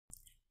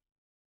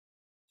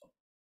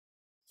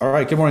All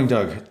right, good morning,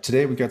 Doug.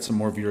 Today we got some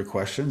more viewer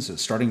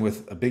questions, starting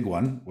with a big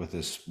one with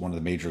this one of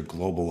the major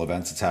global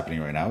events that's happening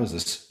right now is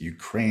this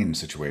Ukraine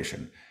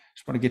situation.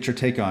 Just want to get your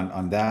take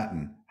on that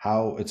and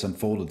how it's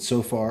unfolded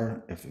so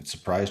far, if it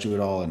surprised you at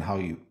all, and how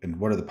you and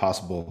what are the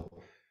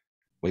possible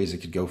ways it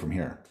could go from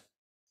here.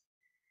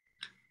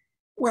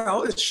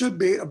 Well, it should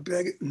be a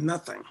big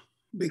nothing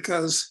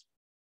because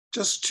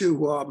just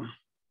to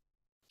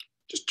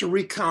just to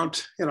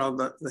recount,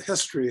 the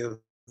history of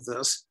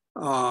this,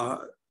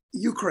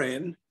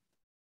 Ukraine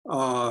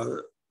uh,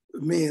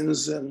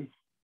 means, and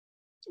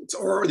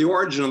or the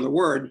origin of the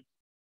word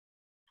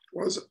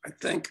was, I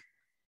think,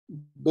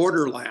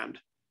 borderland.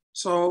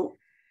 So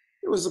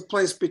it was a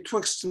place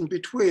betwixt and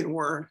between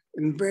where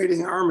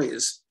invading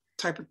armies,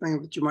 type of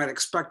thing that you might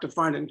expect to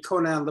find in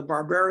Conan the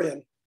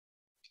Barbarian,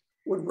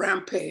 would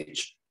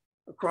rampage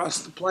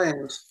across the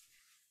plains.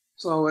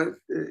 So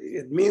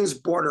it means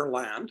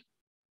borderland.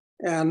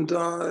 And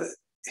I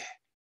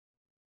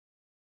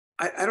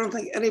don't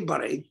think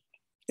anybody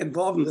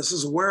involved in this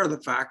is aware of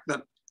the fact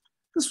that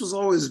this was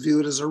always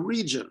viewed as a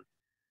region,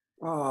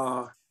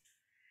 uh,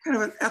 kind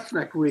of an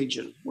ethnic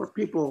region where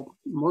people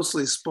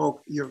mostly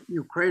spoke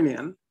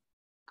Ukrainian,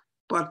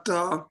 but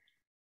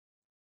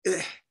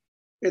it,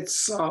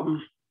 it's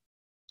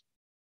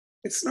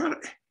it's not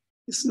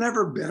it's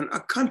never been a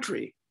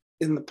country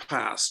in the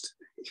past.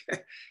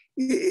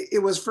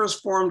 It was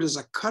first formed as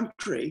a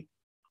country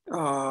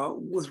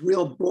with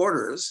real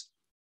borders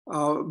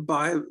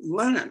by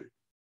Lenin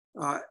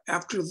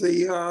after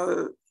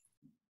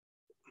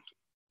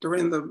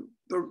during the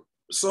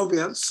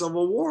Soviet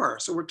Civil War.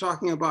 So we're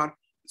talking about,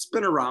 it's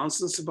been around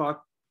since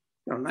about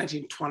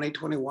 1920,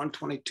 21,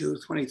 22,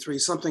 23,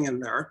 something in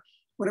there,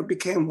 when it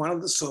became one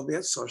of the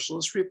Soviet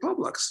Socialist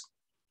republics.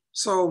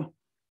 So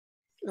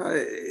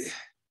the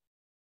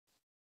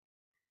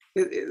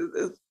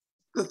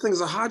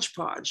thing's a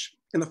hodgepodge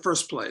in the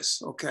first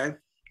place, okay?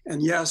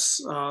 And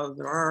yes,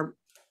 there are,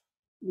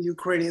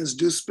 Ukrainians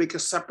do speak a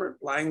separate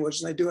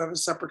language and they do have a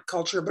separate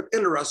culture, but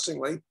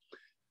interestingly,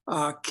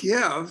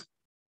 Kiev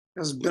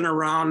has been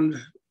around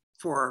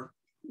for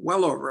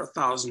well over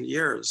 1,000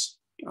 years.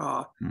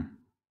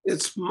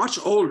 It's much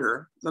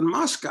older than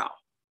Moscow.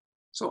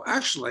 So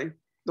actually,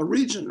 the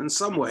region in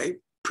some way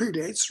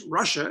predates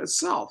Russia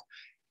itself.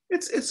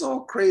 It's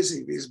all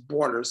crazy, these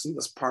borders in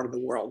this part of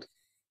the world.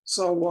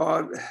 So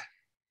what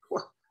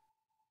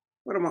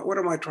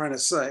am I trying to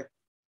say?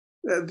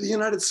 The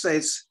United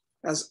States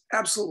has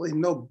absolutely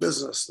no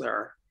business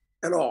there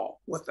at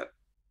all with it.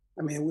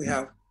 I mean, we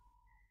have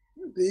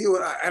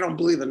I don't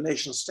believe in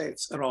nation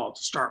states at all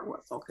to start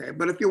with, okay?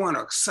 But if you want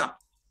to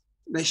accept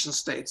nation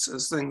states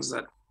as things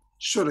that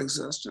should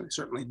exist, and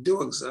certainly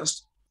do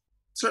exist,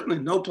 certainly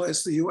no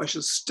place the US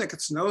should stick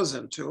its nose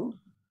into.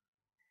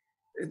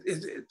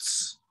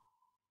 There's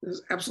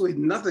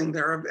absolutely nothing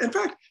there. In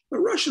fact, the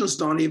Russians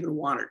don't even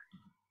want it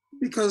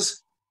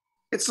because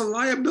it's a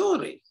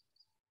liability,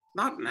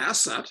 not an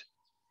asset.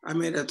 I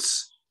mean,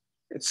 it's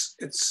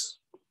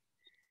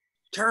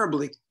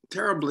terribly,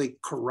 terribly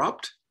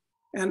corrupt.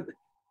 And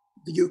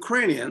the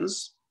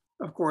Ukrainians,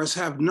 of course,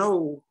 have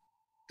no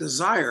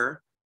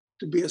desire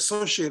to be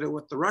associated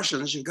with the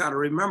Russians. You got to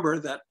remember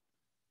that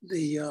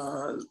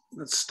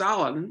that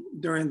Stalin,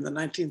 during the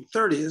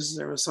 1930s,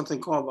 there was something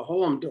called the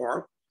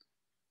Holodomor,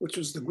 which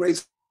was the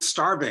Great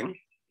Starving,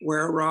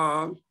 where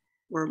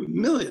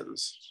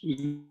millions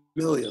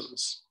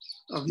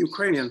of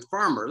Ukrainian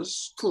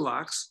farmers,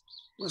 kulaks,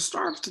 were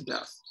starved to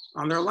death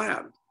on their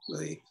land.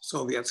 The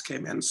Soviets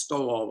came in,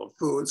 stole all the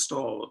food,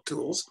 stole all the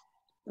tools,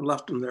 and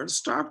left them there to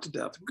starve to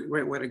death. A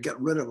great way to get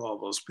rid of all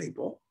those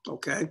people,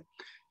 okay?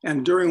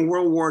 And during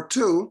World War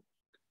II,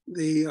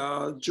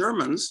 the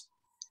Germans,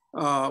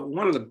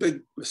 one of the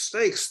big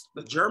mistakes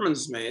the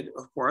Germans made,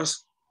 of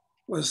course,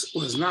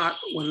 was not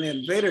when they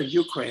invaded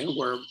Ukraine,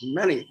 where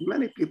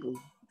many people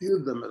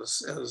viewed them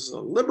as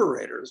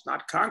liberators,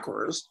 not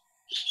conquerors.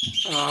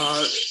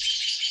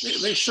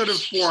 They should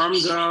have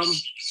formed a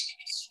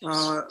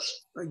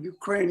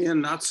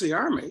Ukrainian Nazi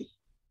army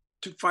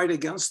to fight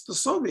against the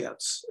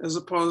Soviets, as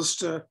opposed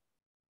to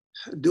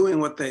doing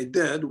what they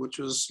did, which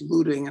was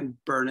looting and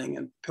burning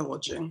and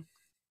pillaging.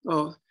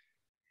 So,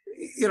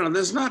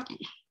 there's not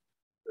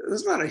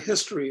a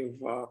history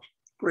of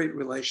great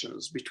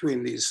relations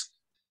between these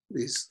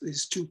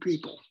two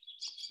people.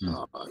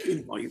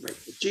 Even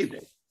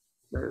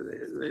though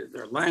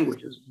their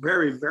language is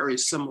very, very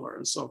similar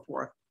and so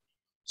forth.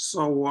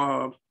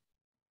 So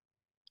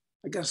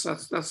I guess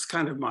that's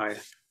kind of my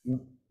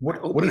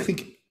What do you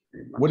think?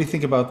 What do you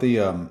think about the?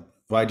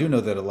 Well, I do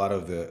know that a lot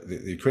of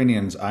the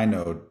Ukrainians I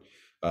know,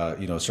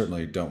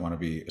 certainly don't want to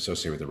be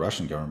associated with the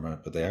Russian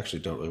government, but they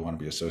actually don't really want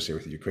to be associated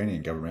with the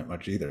Ukrainian government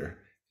much either.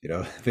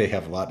 They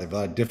have a lot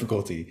of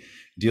difficulty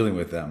dealing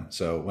with them.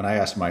 So when I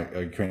asked my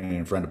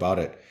Ukrainian friend about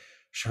it,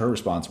 her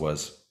response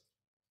was,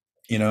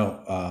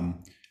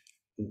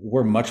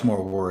 we're much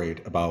more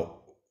worried about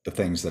the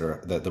things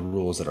that the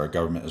rules that our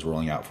government is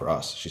rolling out for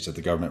us. She said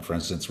the government, for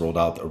instance, rolled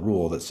out a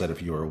rule that said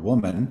if you were a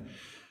woman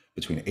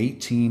between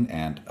 18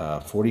 and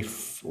 40,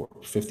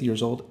 50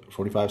 years old,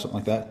 45, something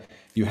like that,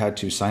 you had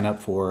to sign up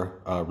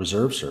for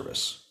reserve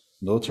service,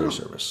 military Oh,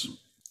 service.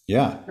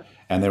 Yeah,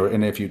 and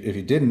if you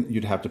didn't,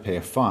 you'd have to pay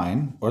a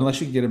fine, or unless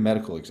you could get a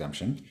medical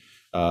exemption.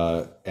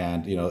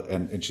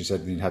 And she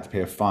said you'd have to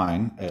pay a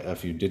fine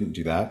if you didn't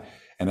do that.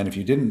 And then if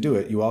you didn't do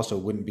it, you also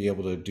wouldn't be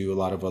able to do a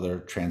lot of other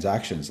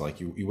transactions. Like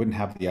you wouldn't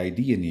have the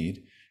ID you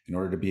need in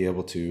order to be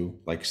able to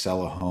like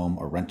sell a home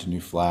or rent a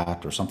new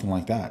flat or something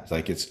like that.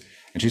 Like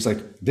and she's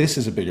like, this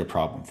is a bigger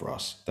problem for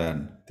us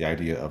than the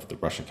idea of the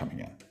Russia coming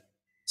in.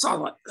 so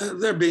like,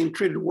 they're being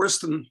treated worse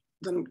than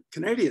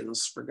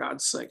Canadians, for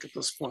God's sake, at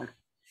this point.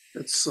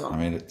 It's I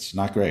mean, it's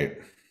not great.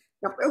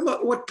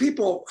 what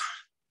people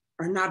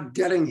are not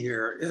getting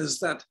here is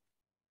that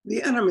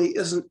the enemy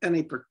isn't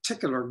any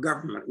particular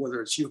government,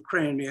 whether it's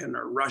Ukrainian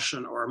or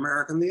Russian or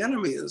American. The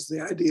enemy is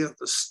the idea of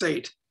the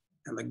state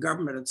and the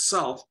government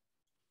itself,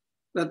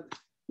 that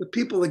the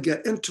people that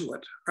get into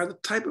it are the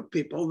type of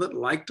people that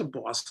like to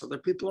boss other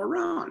people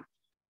around.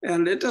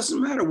 And it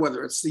doesn't matter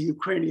whether it's the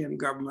Ukrainian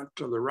government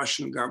or the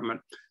Russian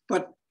government.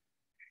 But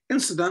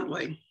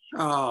incidentally,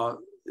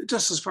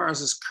 just as far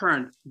as this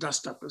current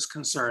dust-up is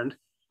concerned,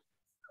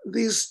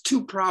 these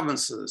two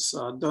provinces,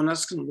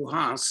 Donetsk and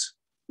Luhansk,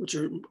 which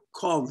are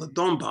called the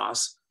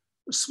Donbass,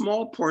 a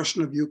small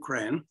portion of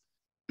Ukraine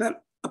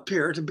that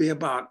appear to be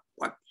about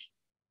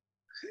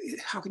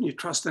how can you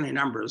trust any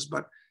numbers?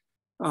 But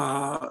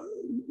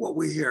what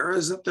we hear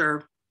is that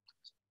they're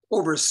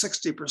over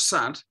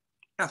 60%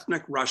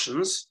 ethnic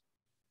Russians,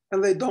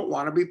 and they don't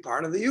want to be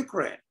part of the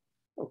Ukraine.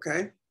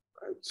 Okay,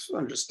 it's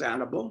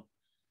understandable.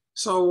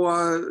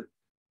 So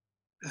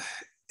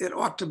they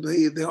ought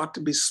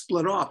to be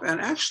split off. And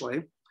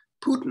actually,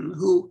 Putin,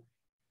 who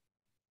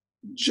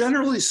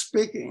generally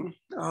speaking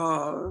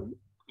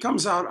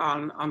comes out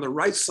on the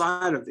right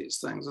side of these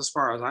things, as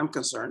far as I'm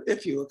concerned,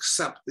 if you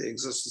accept the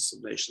existence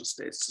of nation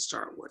states to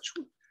start with,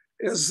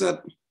 is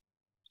that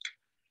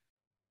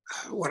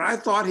what I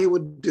thought he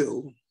would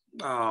do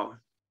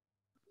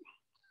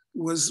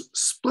was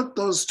split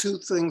those two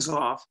things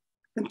off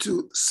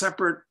into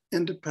separate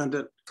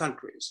independent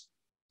countries.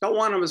 Don't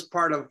want them as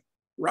part of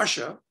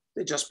Russia,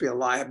 they'd just be a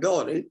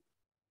liability.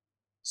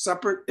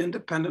 Separate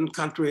independent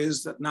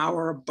countries that now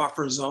are a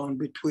buffer zone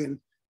between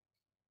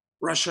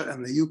Russia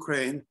and the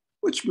Ukraine,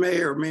 which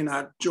may or may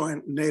not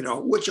join NATO,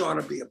 which ought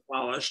to be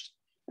abolished,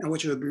 and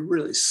which would be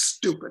really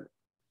stupid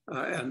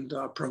and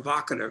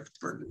provocative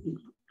for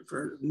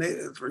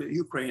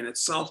Ukraine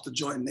itself to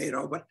join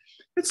NATO. But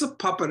it's a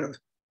puppet of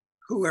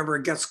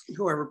whoever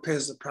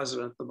pays the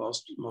president the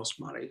most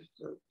money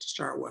to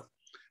start with.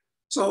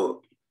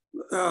 So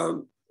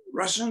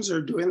Russians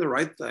are doing the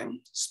right thing,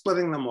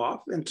 splitting them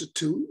off into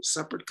two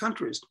separate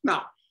countries.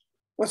 Now,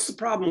 what's the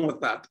problem with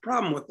that? The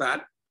problem with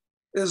that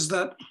is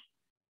that,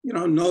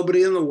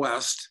 nobody in the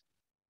West,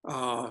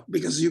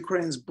 because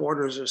Ukraine's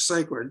borders are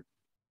sacred,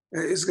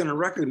 is going to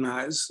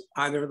recognize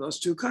either of those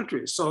two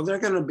countries. So they're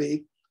going to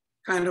be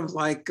kind of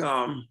like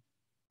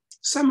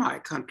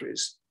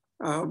semi-countries.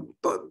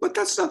 But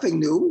that's nothing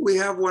new. We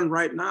have one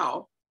right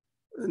now.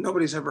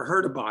 Nobody's ever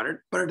heard about it,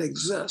 but it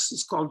exists.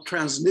 It's called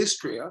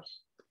Transnistria.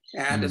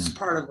 And it's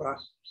part of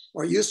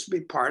or used to be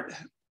part.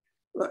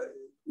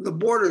 The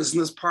borders in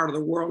this part of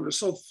the world are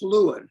so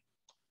fluid,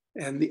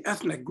 and the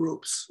ethnic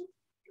groups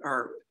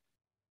are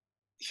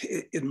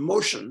in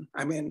motion.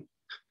 I mean,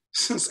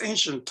 since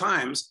ancient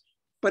times,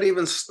 but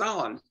even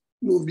Stalin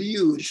moved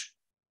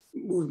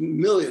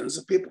millions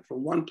of people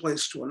from one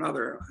place to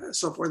another, and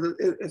so forth.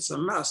 It's a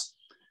mess.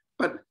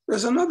 But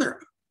there's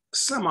another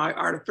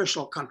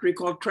semi-artificial country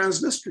called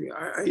Transnistria.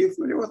 Are you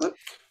familiar with it?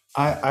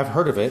 I've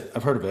heard of it.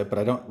 But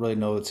I don't really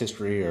know its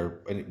history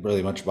or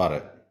really much about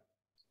it.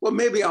 Well,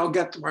 maybe I'll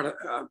get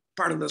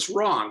part of this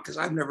wrong because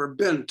I've never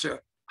been to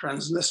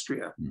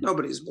Transnistria.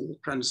 Nobody's been to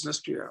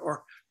Transnistria,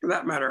 or for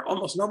that matter,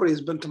 almost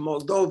nobody's been to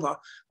Moldova,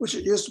 which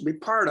it used to be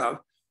part of.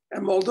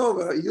 And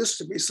Moldova used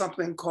to be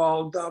something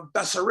called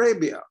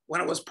Bessarabia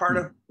when it was part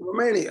of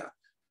Romania.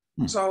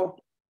 So,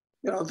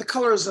 the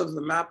colors of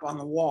the map on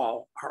the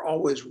wall are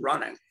always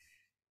running.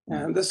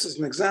 And this is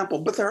an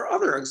example, but there are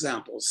other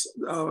examples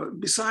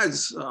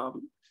besides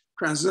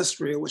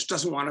Transnistria, which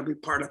doesn't want to be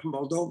part of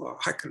Moldova.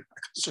 I can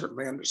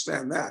certainly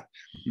understand that.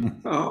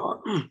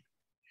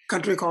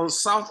 Country called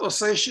South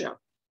Ossetia.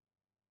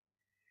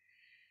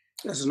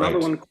 There's another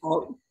one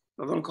called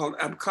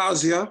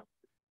Abkhazia,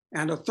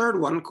 and a third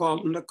one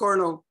called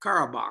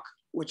Nagorno-Karabakh,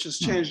 which has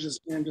changed its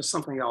name to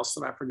something else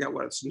that I forget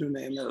what its new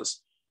name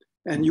is.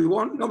 And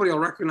nobody will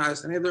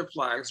recognize any of their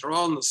flags. They're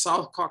all in the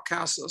South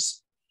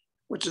Caucasus,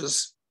 which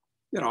is,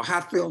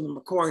 Hatfield and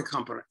McCoy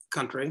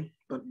country,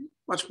 but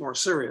much more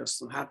serious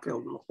than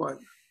Hatfield and McCoy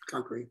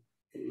country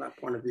from that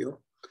point of view.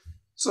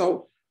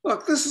 So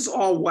look, this is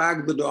all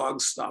wag the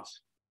dog stuff.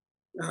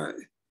 You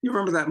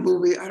remember that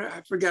movie?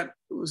 I forget.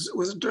 Was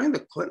it during the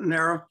Clinton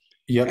era?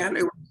 Yeah. And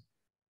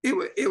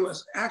it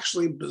was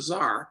actually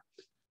bizarre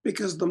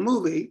because the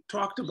movie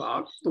talked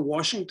about the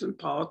Washington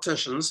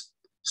politicians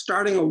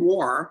starting a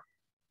war,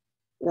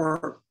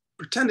 or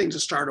pretending to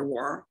start a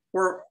war,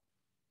 or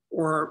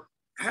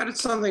had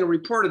something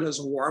reported as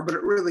a war, but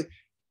it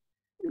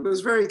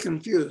was very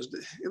confused,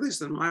 at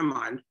least in my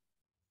mind.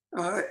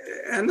 Uh,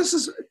 and this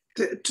is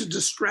to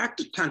distract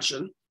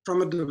attention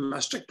from a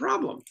domestic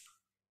problem.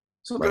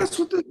 So Right. that's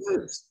what this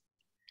is.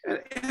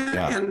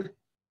 Yeah. And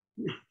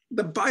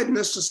the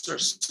Bidenists are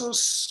so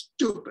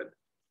stupid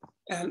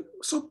and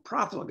so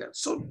profligate,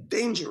 so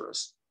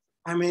dangerous.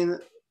 I mean,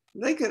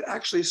 they could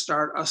actually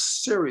start a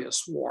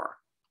serious war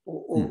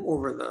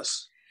over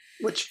this,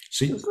 which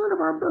So, is none of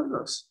our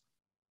business.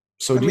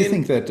 so I do you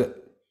think mean, that?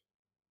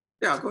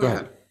 yeah, go Go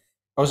ahead. ahead.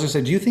 I was going to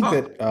say, do you think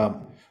Oh,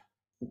 that?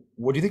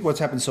 What do you think? What's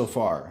happened so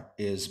far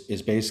is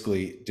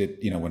basically did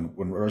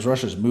when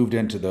Russia's moved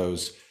into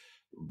those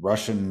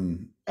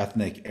Russian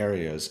ethnic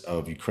areas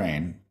of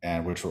Ukraine,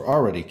 and which were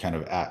already kind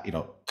of at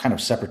kind of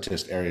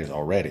separatist areas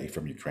already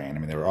from Ukraine. I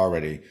mean, they were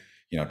already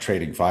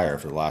trading fire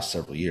for the last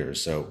several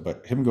years. So,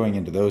 but him going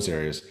into those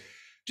areas,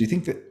 do you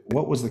think that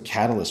what was the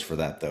catalyst for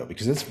that though?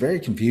 Because it's very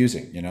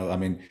confusing. I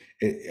mean,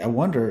 I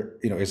wonder,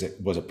 was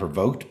it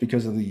provoked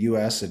because of the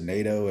U.S. and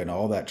NATO and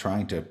all that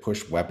trying to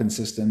push weapon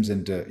systems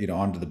into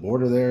onto the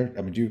border there?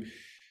 I mean, do you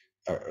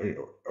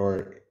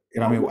or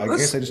I mean, well, I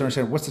guess I just don't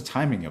understand what's the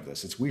timing of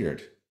this. It's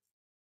weird.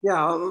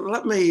 yeah.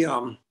 Let me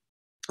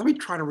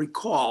try to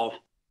recall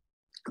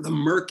the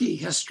murky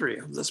history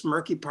of this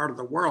murky part of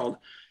the world.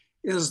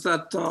 Is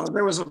that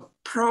there was a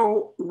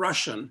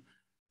pro-Russian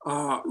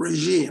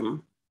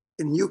regime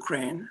in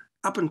Ukraine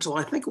up until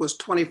I think it was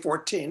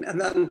 2014, and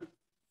then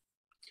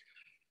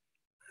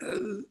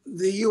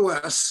the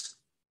U.S.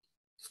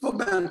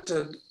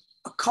 fomented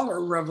a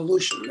color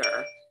revolution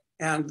there,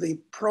 and the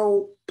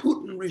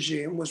pro-Putin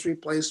regime was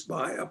replaced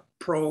by a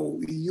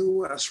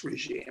pro-U.S.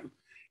 regime.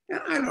 And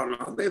I don't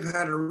know. They've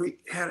had an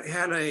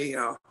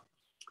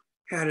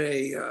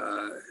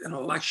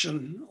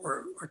election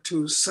or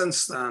two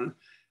since then,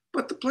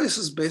 but the place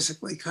is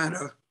basically kind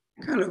of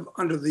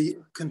under the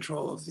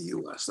control of the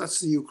U.S. That's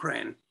the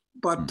Ukraine.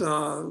 But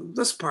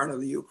this part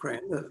of the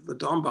Ukraine, the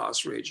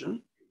Donbass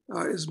region,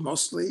 is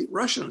mostly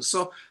Russian.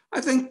 So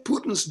I think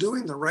Putin's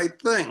doing the right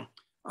thing.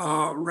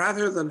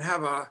 Rather than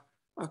have a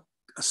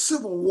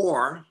civil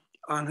war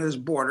on his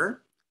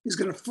border,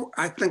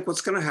 I think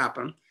what's going to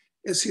happen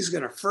is he's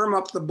going to firm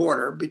up the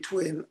border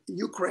between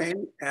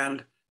Ukraine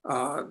and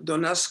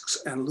Donetsk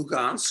and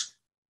Lugansk,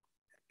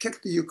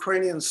 kick the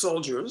Ukrainian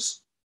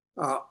soldiers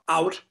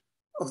out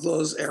of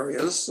those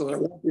areas so there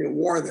won't be a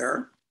war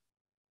there.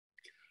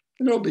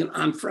 And there'll be an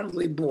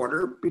unfriendly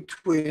border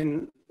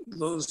between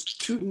those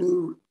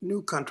two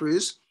new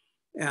countries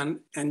and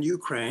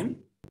Ukraine.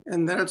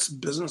 And then it's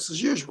business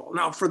as usual.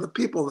 Now, for the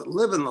people that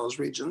live in those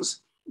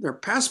regions, their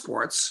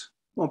passports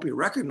won't be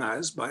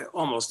recognized by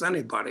almost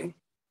anybody,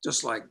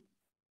 just like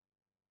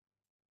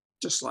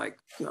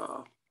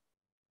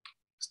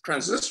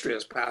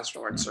Transnistria's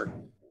passports are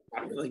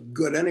not really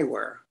good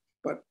anywhere.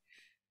 But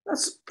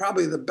that's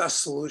probably the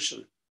best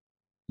solution.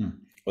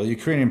 Well, the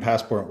Ukrainian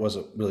passport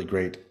wasn't really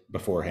great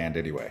beforehand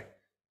anyway.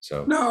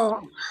 So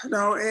No.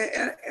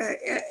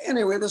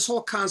 Anyway, this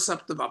whole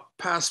concept of a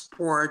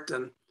passport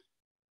and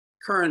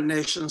current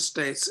nation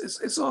states,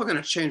 it's all going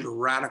to change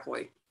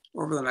radically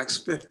over the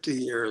next 50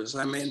 years.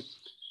 I mean,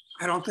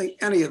 I don't think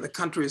any of the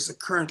countries that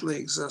currently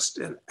exist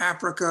in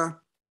Africa,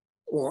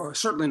 or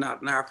certainly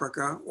not in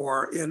Africa,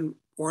 or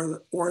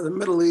the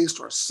Middle East,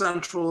 or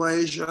Central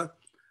Asia,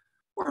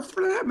 or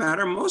for that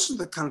matter, most of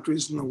the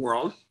countries in the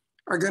world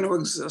are going to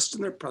exist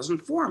in their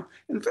present form.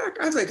 In fact,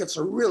 I think it's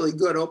a really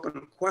good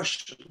open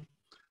question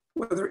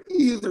whether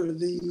either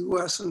the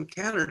US and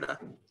Canada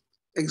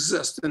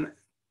exist in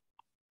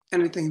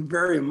anything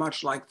very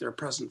much like their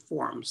present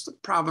forms. The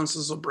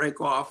provinces will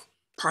break off,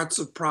 parts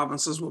of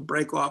provinces will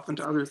break off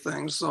into other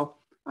things. So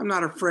I'm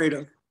not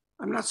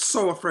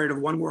so afraid of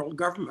one world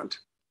government.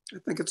 I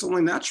think it's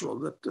only natural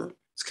that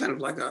it's kind of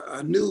like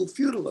a new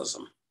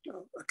feudalism,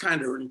 a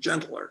kinder and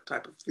gentler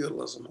type of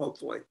feudalism,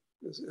 hopefully,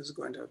 is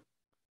going to,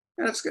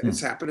 and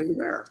it's happening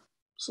there.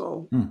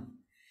 So,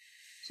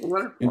 so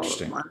let it follow.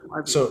 Interesting.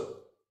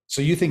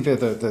 So you think that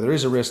there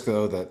is a risk,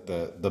 though, that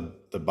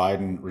the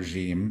Biden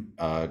regime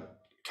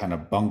kind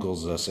of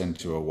bungles us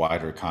into a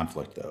wider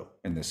conflict, though,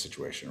 in this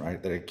situation,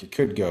 right? That it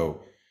could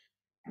go.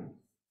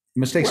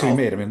 Mistakes can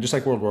be made. I mean, just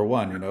like World War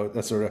I,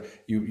 that's sort of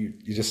you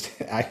just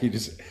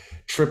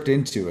tripped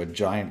into a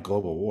giant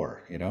global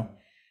war,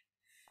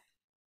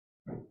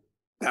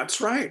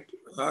 That's right.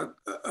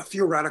 A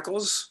few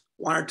radicals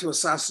wanted to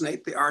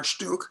assassinate the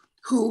Archduke,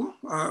 who,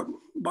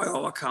 by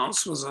all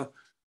accounts, was a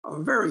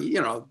very,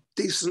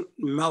 decent,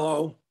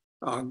 mellow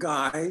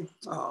guy.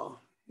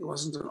 He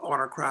wasn't an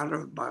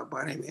autocrat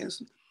by any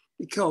means.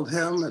 He killed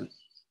him, and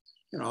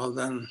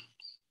then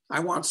I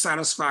want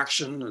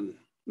satisfaction, and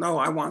no,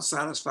 I want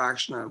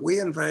satisfaction, and we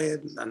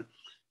invade, and then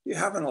you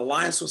have an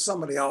alliance with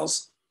somebody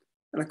else,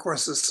 and of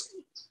course this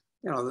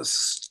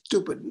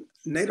stupid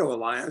NATO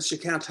alliance, you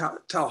can't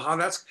tell how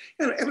that's,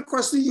 and of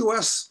course the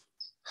U.S.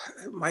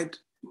 might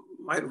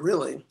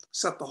really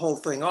set the whole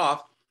thing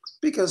off,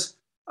 because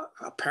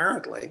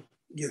apparently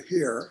you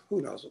hear,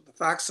 who knows what the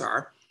facts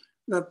are,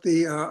 that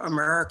the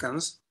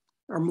Americans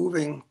are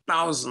moving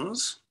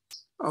thousands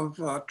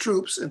of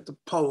troops into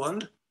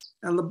Poland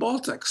and the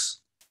Baltics.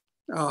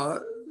 Uh,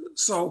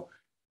 so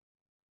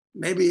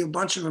maybe a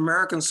bunch of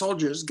American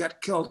soldiers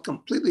get killed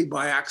completely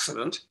by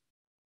accident,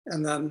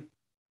 and then,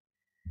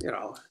 you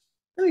know,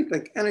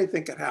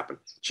 anything could happen.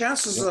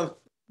 Chances Yep.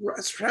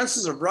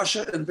 of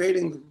Russia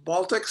invading the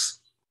Baltics,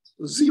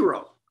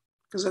 zero,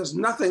 because there's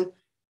nothing.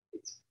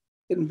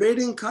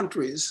 Invading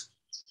countries,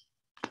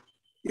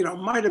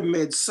 might have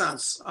made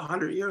sense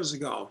 100 years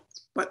ago,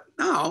 but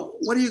now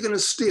what are you going to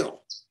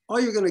steal? All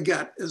you're going to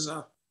get is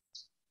a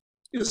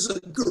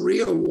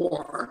guerrilla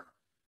war.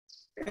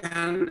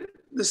 And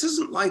this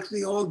isn't like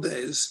the old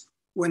days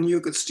when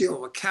you could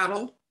steal the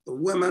cattle, the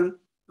women,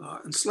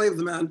 enslave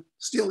the men,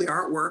 steal the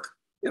artwork.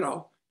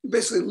 You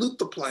basically loot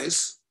the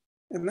place,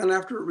 and then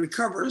after it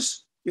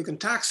recovers, you can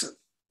tax it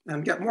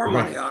and get more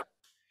money out.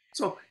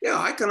 So yeah,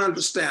 I can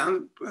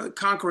understand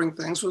conquering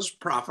things was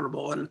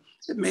profitable and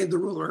it made the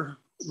winner,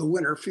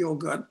 feel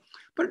good,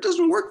 but it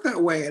doesn't work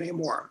that way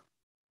anymore.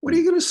 What are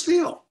you going to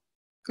steal?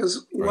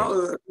 Because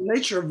the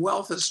nature of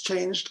wealth has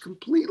changed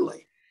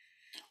completely.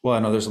 Well, I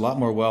know there's a lot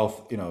more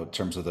wealth, in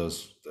terms of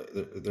those.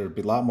 There'd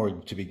be a lot more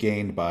to be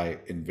gained by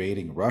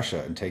invading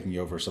Russia and taking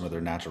over some of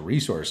their natural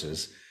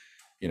resources.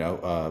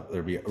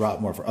 There'd be a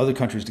lot more for other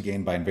countries to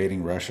gain by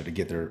invading Russia to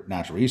get their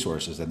natural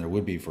resources than there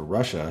would be for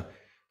Russia,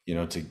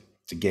 to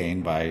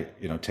gain by,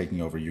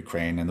 taking over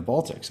Ukraine and the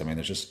Baltics. I mean,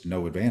 there's just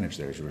no advantage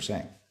there, as you were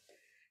saying.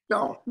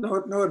 No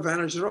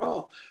advantage at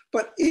all.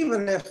 But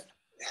even if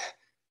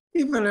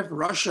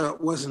Russia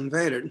was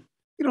invaded,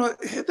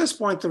 at this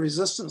point, the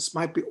resistance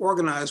might be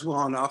organized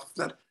well enough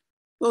that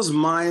those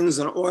mines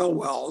and oil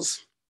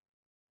wells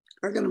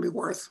are going to be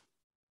worth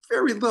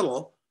very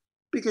little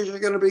because you're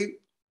going to be,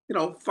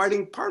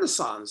 fighting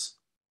partisans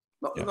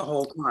the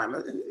whole time.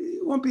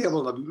 You won't be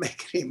able to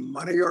make any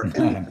money or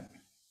anything.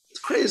 It's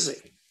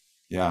crazy.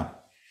 Yeah.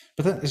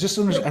 But then it's just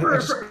there's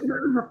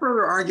a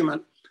further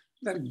argument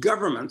that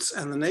governments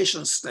and the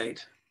nation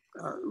state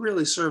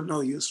really serve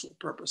no useful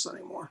purpose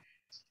anymore.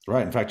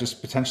 Right. In fact,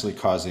 just potentially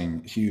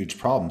causing huge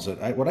problems.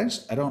 I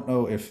don't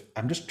know if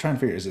I'm just trying to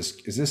figure, is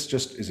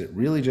it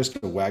really just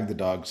a wag the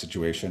dog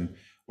situation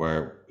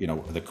where,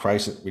 the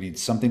crisis, we need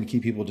something to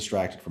keep people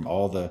distracted from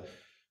all the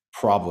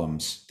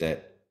problems,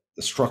 the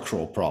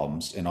structural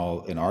problems in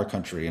our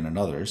country and in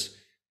others.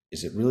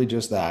 Is it really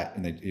just that?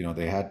 And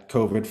they had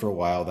COVID for a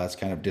while. That's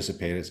kind of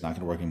dissipated. It's not going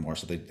to work anymore.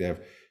 So they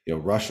have,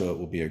 Russia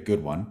will be a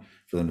good one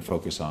for them to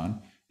focus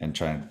on and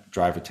try and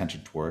drive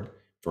attention toward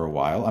for a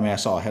while. I mean, I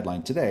saw a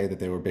headline today that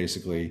they were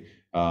basically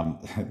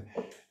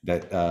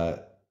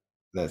that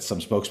some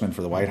spokesman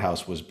for the White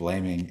House was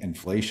blaming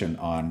inflation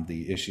on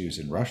the issues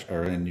in Russia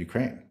or in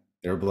Ukraine.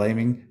 They're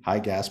blaming high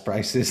gas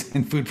prices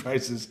and food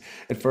prices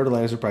and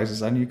fertilizer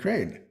prices on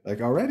Ukraine, like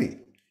already.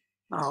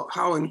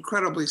 How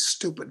incredibly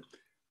stupid.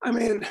 I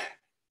mean,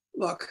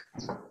 look,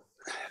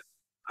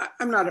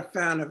 I'm not a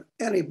fan of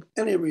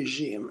any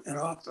regime in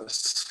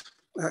office,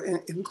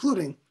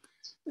 including,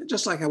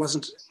 just like I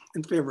wasn't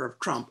in favor of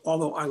Trump,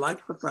 although I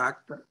like the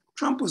fact that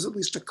Trump was at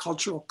least a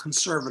cultural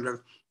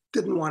conservative,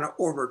 didn't want to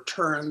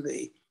overturn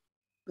the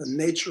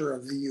nature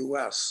of the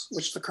US,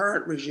 which the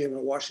current regime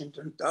in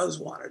Washington does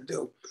want to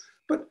do.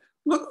 But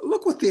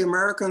look what the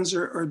Americans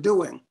are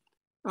doing.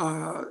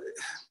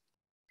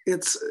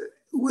 It's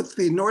with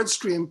the Nord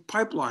Stream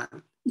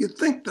pipeline. You'd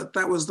think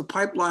that was the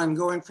pipeline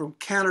going from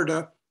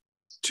Canada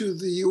to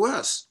the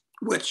US,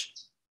 which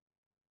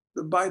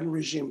the Biden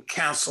regime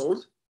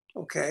canceled,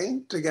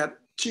 to get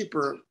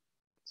cheaper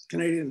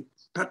Canadian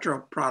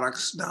petro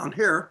products down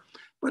here.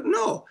 But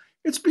no,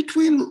 it's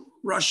between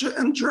Russia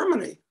and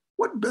Germany.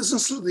 What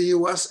business of the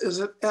US is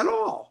it at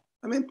all?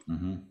 I mean,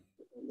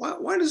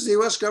 why does the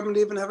US government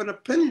even have an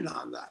opinion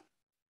on that?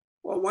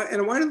 Well,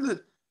 why did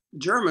the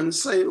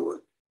Germans say,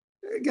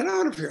 get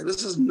out of here?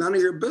 This is none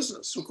of your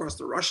business. Of course,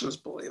 the Russians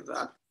believe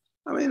that.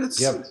 I mean, it's...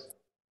 Yeah,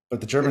 but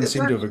the Germans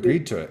seem to have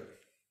agreed to it.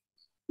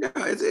 Yeah,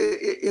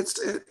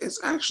 it's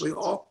actually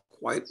all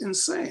quite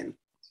insane.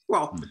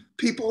 Well,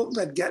 people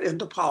that get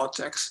into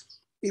politics,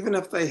 even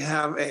if they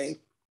have a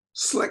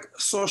slick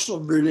social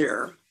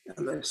veneer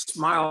and they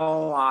smile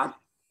a lot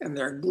and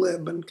they're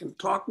glib and can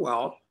talk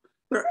well,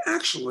 they're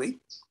actually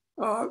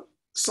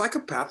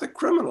psychopathic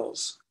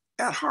criminals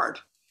at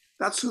heart.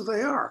 That's who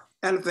they are.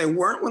 And if they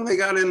weren't when they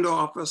got into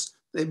office,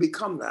 they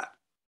become that.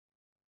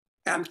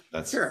 And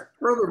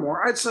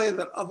furthermore, I'd say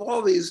that of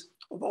all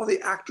the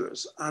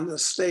actors on the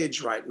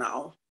stage right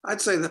now,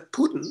 I'd say that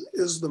Putin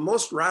is the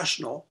most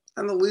rational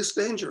and the least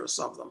dangerous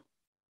of them.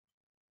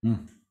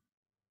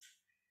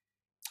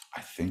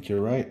 I think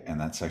you're right,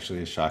 and that's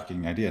actually a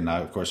shocking idea.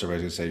 Now, of course,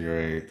 everybody's gonna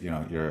say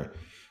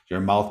you're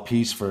a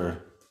mouthpiece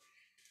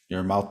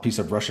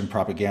of Russian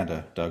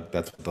propaganda, Doug.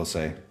 That's what they'll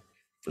say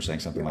for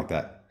saying something like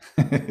that.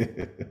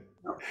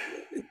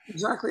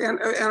 Exactly, and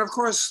of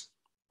course,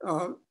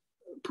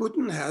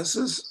 Putin has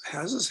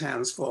his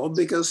hands full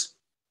because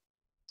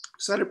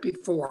I've said it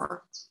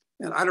before,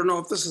 and I don't know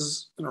if this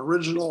is an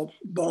original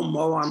bon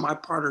mot on my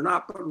part or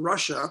not, but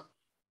Russia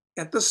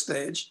at this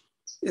stage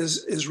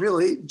is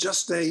really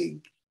just a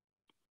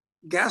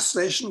gas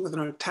station with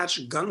an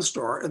attached gun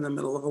store in the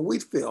middle of a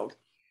wheat field.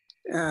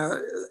 Uh,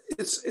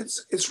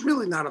 it's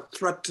really not a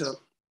threat to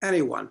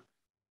anyone.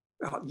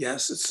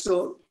 Yes, it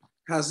still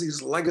has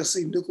these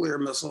legacy nuclear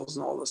missiles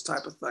and all this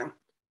type of thing.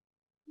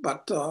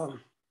 But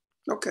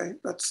okay,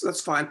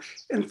 that's fine.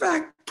 In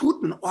fact,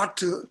 Putin ought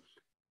to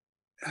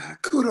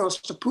kudos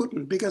to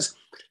Putin, because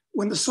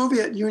when the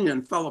Soviet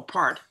Union fell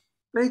apart,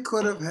 they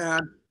could have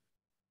had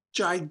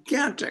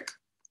gigantic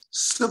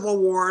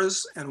civil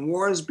wars and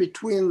wars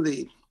between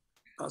the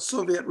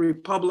Soviet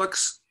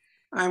republics.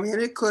 I mean,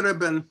 it could have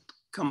been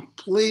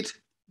complete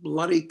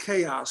bloody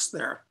chaos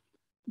there.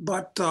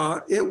 But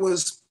it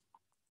was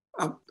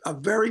a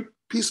very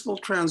peaceful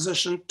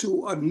transition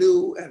to a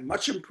new and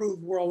much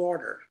improved world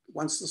order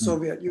once the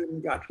Soviet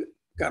Union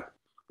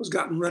was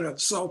gotten rid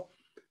of. So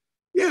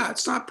yeah,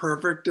 it's not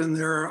perfect, and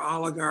there are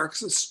oligarchs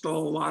that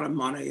stole a lot of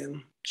money,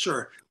 and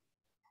sure,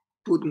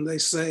 Putin, they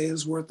say,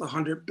 is worth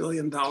 $100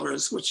 billion,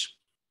 which,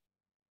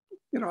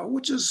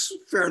 which is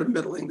fair to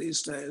middling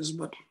these days,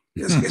 but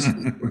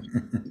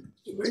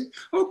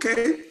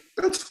okay,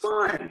 that's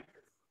fine.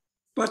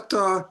 But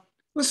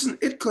listen,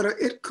 it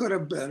could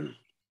have been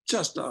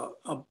just a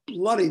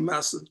bloody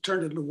mess that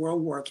turned into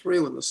World War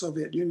III when the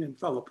Soviet Union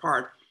fell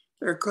apart.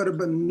 There could have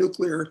been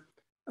nuclear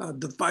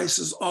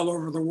devices all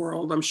over the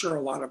world. I'm sure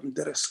a lot of them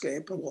did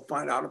escape, and we'll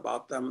find out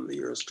about them in the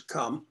years to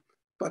come.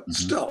 But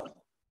still,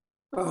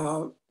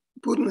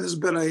 Putin has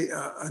been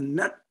a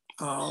net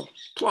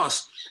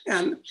plus.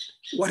 And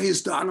what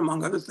he's done,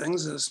 among other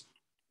things, is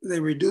they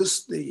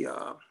reduced the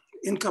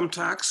income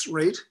tax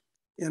rate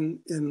in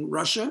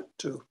Russia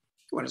to,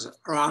 what is it,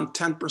 around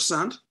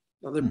 10%,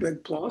 another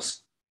big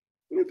plus.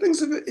 I mean, things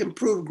have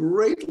improved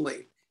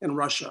greatly in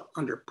Russia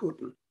under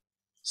Putin.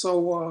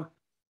 So,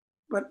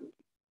 but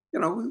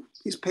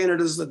he's painted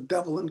as the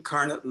devil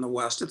incarnate in the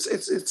West. It's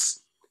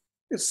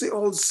the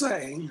old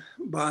saying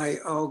by,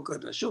 oh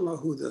goodness, you'll know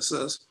who this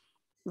is.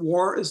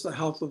 War is the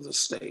health of the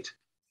state.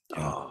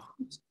 Yeah.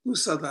 Who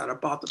said that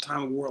about the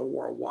time of World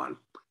War I?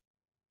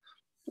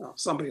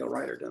 Somebody will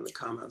write it in the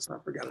comments. I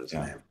forget his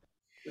name.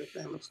 They're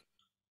famous.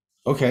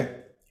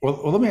 Okay.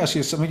 Well, let me ask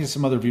you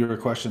some other viewer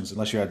questions,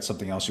 unless you had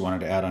something else you wanted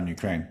to add on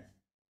Ukraine.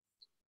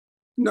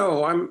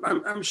 No,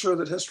 I'm sure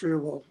that history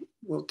will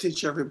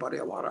teach everybody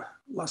a lot of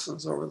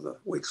lessons over the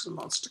weeks and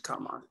months to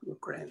come on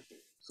Ukraine.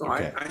 So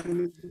okay. I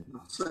need to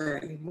say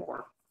any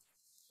more.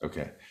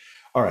 Okay.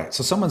 All right.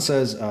 So someone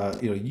says,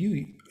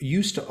 you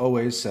used to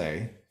always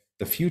say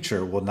the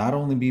future will not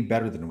only be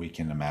better than we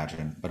can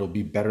imagine, but it'll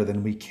be better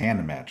than we can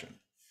imagine.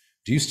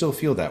 Do you still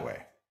feel that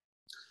way?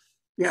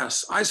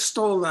 Yes, I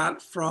stole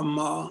that from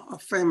a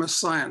famous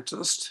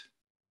scientist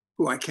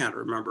who I can't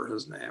remember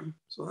his name.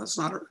 So that's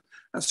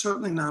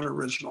certainly not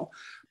original.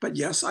 But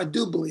yes, I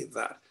do believe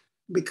that,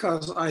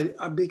 because I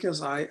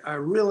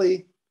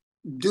really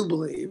do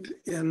believe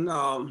in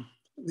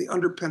the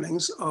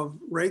underpinnings of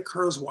Ray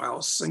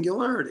Kurzweil's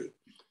singularity,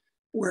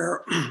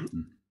 where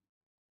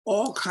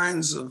all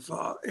kinds of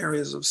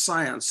areas of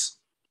science,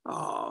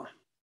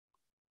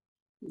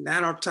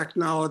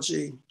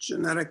 nanotechnology,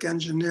 genetic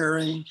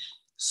engineering,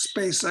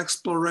 space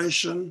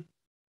exploration,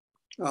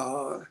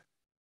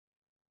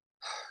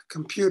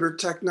 computer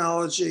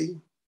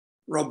technology,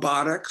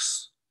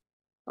 robotics,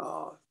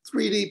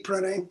 3D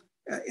printing,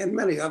 and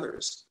many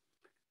others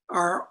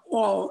are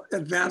all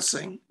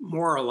advancing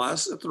more or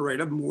less at the rate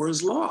of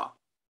Moore's law.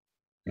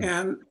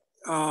 And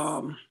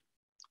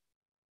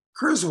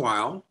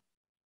Kurzweil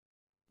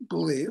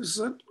believes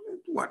that,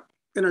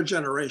 in a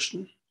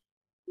generation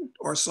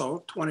or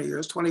so, 20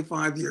 years,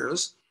 25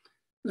 years,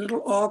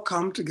 it'll all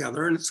come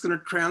together and it's going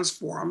to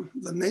transform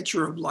the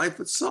nature of life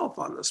itself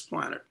on this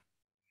planet,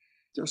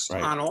 just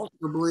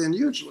unalterably and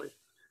hugely.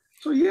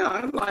 So yeah,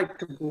 I'd like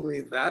to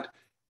believe that,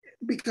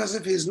 because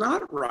if he's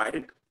not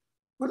right,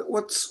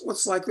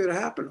 what's likely to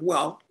happen?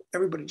 Well,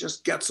 everybody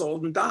just gets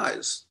old and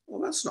dies.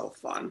 Well, that's no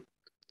fun.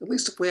 At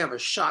least if we have a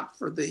shot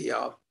for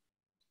the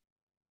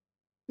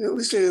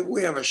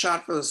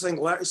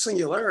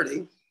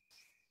singularity,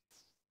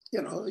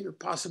 your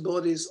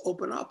possibilities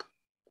open up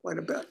quite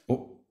a bit.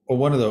 Well,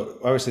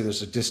 obviously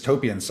there's a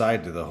dystopian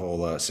side to the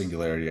whole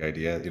singularity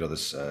idea.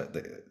 This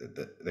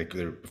they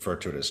refer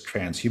to it as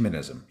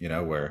transhumanism.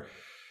 Where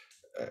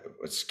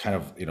it's kind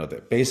of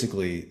that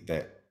basically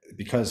that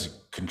because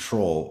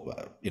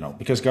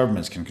because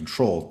governments can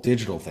control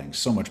digital things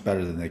so much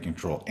better than they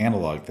control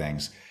analog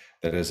things.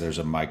 That is, there's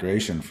a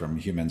migration from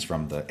humans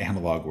from the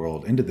analog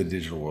world into the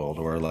digital world,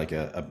 or like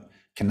a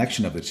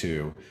connection of the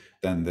two.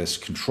 Then this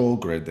control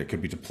grid that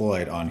could be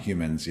deployed on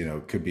humans,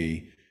 could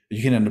be,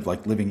 you can end up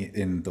like living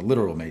in the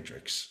literal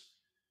matrix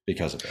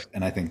because of it.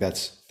 And I think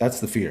that's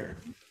the fear.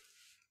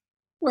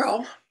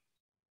 Well,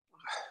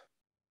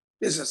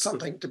 is it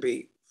something to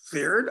be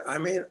feared? I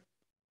mean,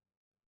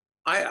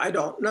 I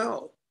don't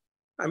know.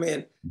 I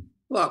mean,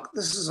 look,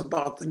 this is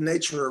about the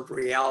nature of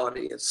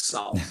reality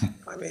itself.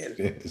 I mean,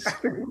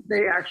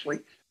 they actually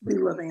be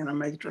living in a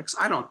matrix.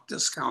 I don't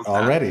discount that.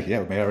 Already,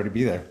 yeah, we may already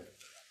be there.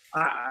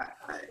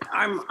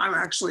 I'm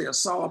actually a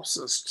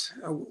solipsist,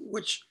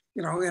 which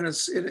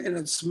in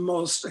its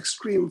most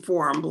extreme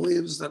form,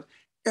 believes that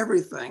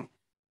everything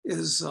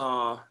is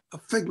a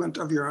figment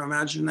of your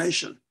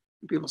imagination.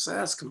 And people say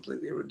that's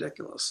completely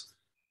ridiculous.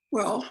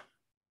 Well,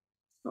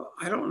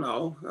 I don't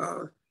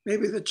know.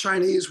 Maybe the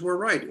Chinese were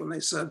right when they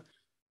said,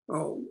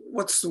 "Oh,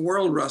 what's the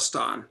world rest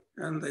on?"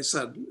 And they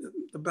said,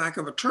 "The back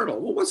of a turtle."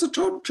 Well, what's a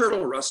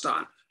turtle rest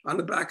on? On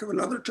the back of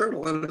another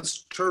turtle, and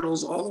it's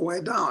turtles all the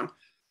way down.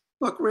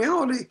 Look,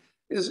 reality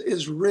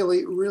is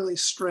really, really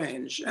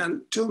strange.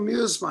 And to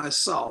amuse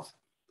myself,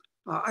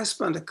 I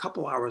spend a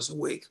couple hours a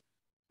week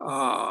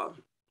uh,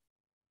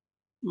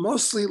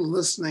 mostly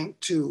listening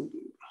to,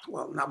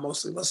 well, not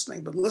mostly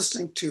listening, but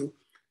listening to,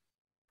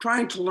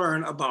 trying to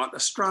learn about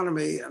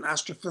astronomy and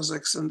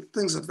astrophysics and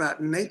things of that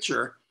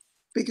nature,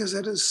 because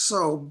it is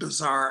so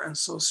bizarre and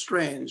so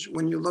strange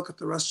when you look at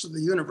the rest of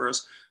the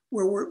universe,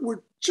 where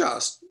we're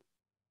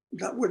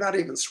not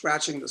even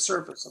scratching the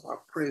surface of how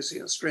crazy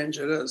and strange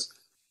it is.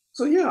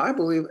 So yeah, I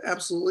believe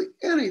absolutely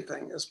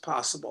anything is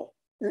possible,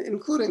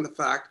 including the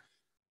fact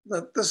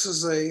that this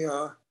is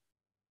a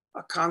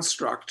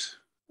construct.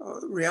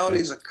 Reality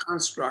Okay. is a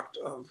construct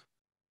of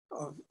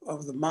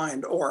the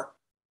mind, or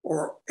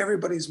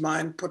everybody's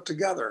mind put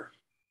together.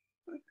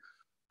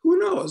 Who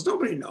knows?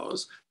 Nobody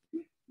knows.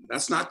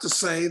 That's not to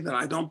say that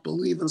I don't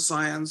believe in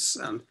science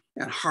and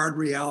hard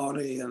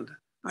reality, and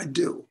I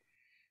do.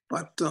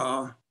 But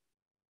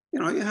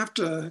you have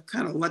to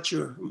kind of let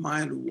your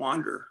mind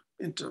wander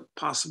into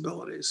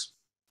possibilities,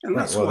 and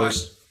Right. that's Well, why,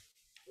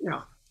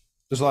 yeah.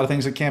 there's a lot of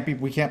things that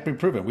we can't be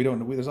proven.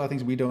 There's a lot of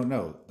things we don't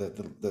know.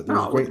 There's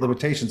No, great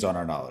limitations on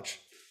our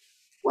knowledge.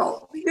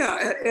 well,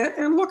 yeah,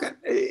 and look at,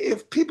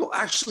 if people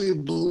actually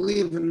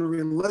believe in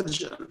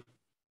religion,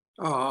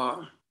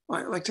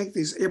 like take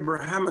these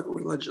Abrahamic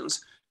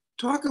religions,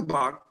 talk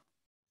about,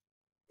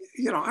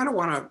 I don't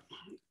want to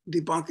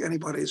debunk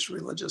anybody's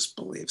religious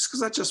beliefs because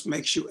that just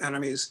makes you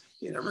enemies.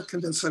 You never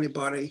convince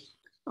anybody.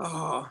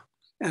 Uh,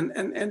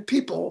 and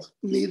people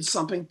need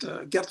something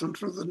to get them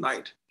through the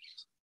night,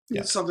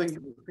 Yeah. need something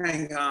to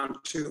hang on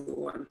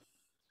to,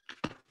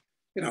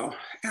 and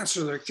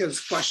answer their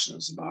kids'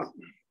 questions about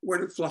where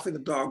did Fluffy the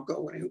dog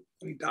go when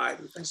he died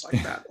and things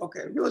like that.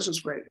 Okay, religion's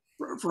great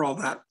for all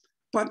that,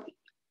 but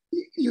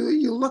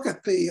you look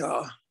at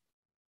the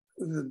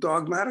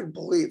dogmatic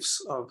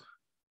beliefs of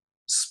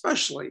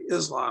especially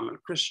Islam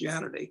and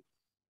Christianity,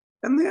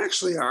 and they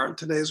actually are in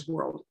today's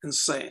world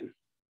insane.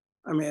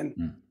 I mean,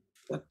 Mm.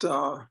 that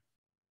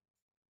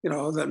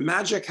that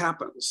magic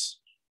happens.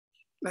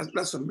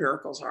 That's what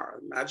miracles are.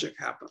 Magic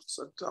happens.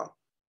 That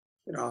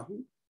you know,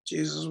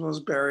 Jesus was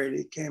buried.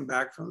 He came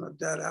back from the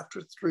dead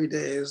after 3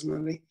 days, and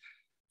then he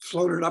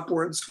floated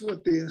upwards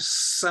with the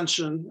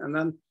ascension, and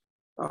then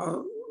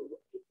uh,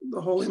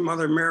 the Holy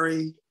Mother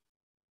Mary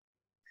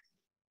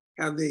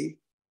had the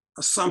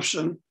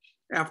assumption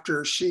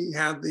after she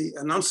had the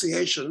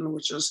annunciation,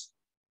 which is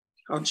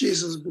how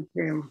Jesus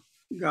became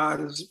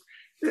God.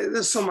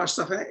 There's so much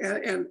stuff,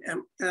 and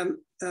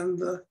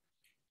the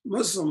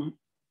Muslim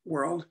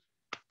world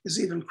is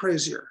even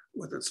crazier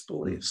with its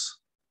beliefs.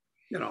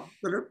 That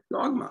are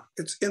dogma.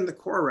 It's in the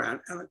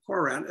Quran, and the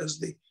Quran is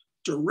the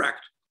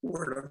direct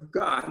word of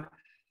God.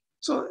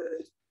 So,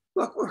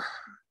 look,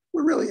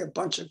 we're really a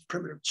bunch of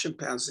primitive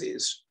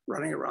chimpanzees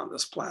running around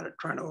this planet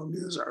trying to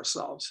amuse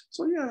ourselves.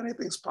 So yeah,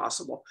 anything's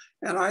possible.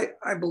 And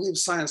I believe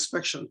science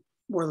fiction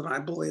more than I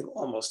believe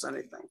almost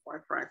anything,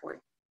 quite frankly.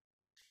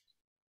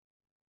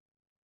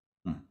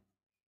 Mm.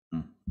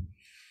 Mm.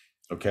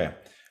 Okay.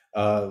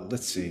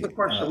 Let's see. The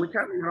question, we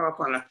got off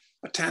on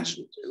a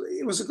tangent.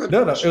 It was a good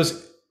No, it question.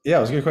 was, yeah,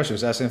 it was a good question.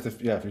 It was asking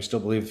if you still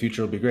believe the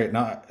future will be great.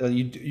 Now,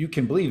 you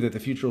can believe that the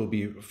future will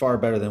be far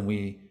better than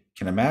we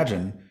can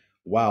imagine,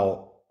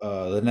 while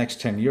the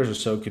next 10 years or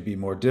so could be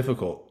more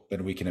difficult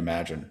than we can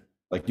imagine.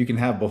 Like, you can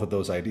have both of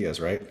those ideas,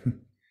 right?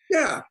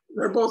 Yeah,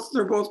 they're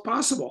both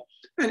possible.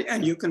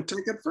 And you can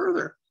take it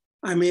further.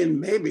 I mean,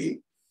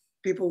 maybe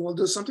people will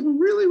do something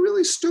really,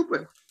 really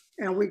stupid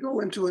and we go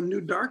into a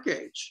new dark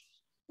age.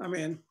 I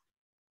mean,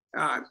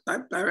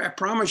 I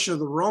promise you,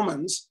 the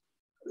Romans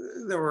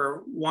that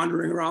were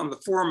wandering around the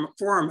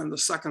forum in the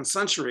 2nd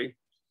century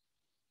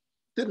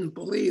didn't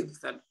believe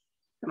that,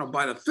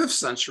 by the 5th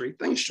century,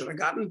 things should have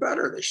gotten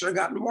better. They should have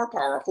gotten more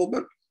powerful,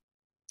 but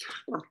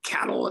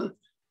cattle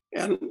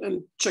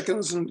and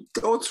chickens and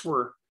goats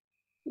were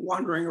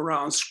wandering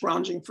around,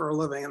 scrounging for a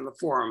living in the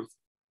forum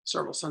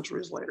several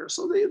centuries later.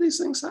 So these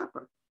things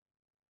happen.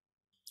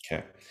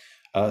 Okay.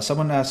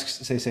 Someone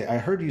asks, say, I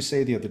heard you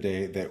say the other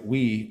day that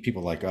we,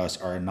 people like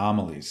us, are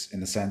anomalies in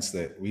the sense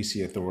that we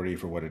see authority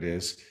for what it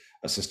is,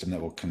 a system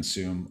that will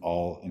consume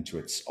all into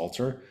its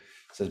altar.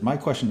 Says, my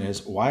question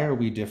is, why are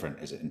we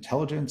different? Is it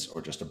intelligence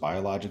or just a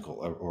biological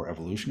or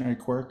evolutionary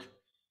quirk?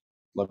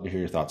 Love to hear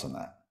your thoughts on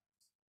that.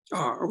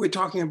 Are we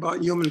talking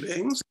about human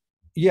beings?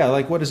 Yeah,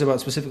 like what is about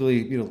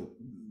specifically,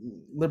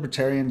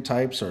 libertarian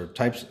types or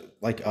types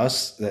like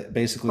us that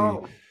basically,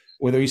 Oh,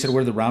 whether you said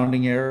we're the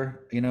rounding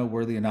error,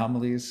 we're the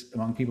anomalies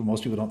among people.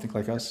 Most people don't think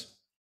like us.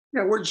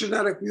 yeah, we're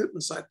genetic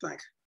mutants, I think.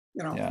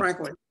 Yeah.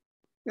 Frankly,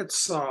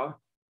 it's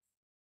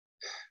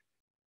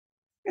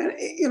And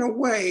in a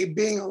way,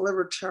 being a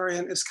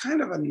libertarian is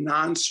kind of a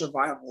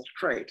non-survival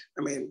trait.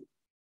 I mean,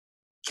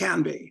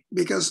 can be,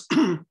 because,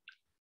 a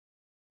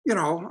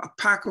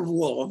pack of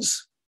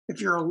wolves,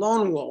 if you're a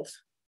lone wolf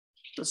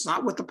that's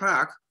not with the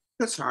pack,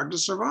 it's hard to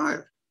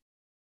survive.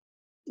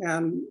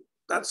 And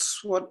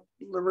that's what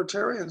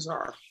libertarians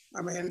are.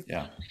 I mean,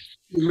 Yeah.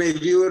 you may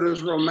view it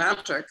as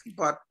romantic,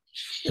 but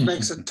it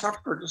makes it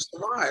tougher to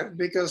survive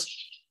because,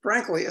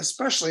 frankly,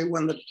 especially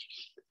when the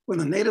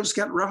natives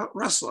get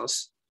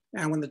restless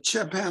and when the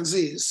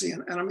chimpanzees see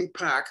an enemy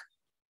pack,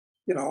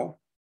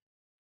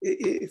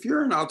 if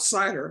you're an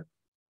outsider,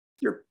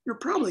 you're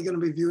probably going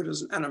to be viewed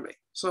as an enemy.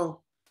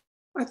 So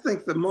I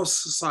think that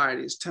most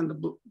societies tend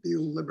to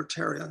view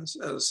libertarians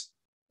as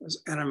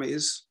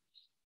enemies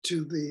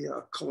to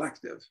the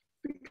collective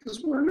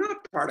because we're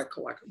not part of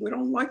collective. We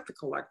don't like the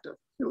collective.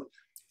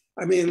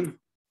 I mean,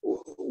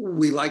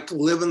 we like to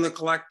live in the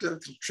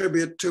collective,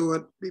 contribute to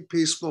it, be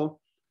peaceful,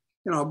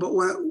 but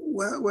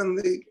when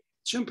the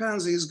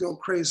chimpanzees go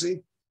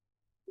crazy,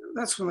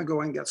 that's when the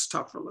going gets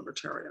tough for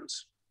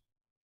libertarians.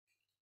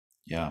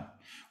 Yeah.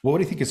 Well, what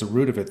do you think is the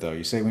root of it, though?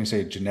 When you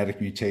say genetic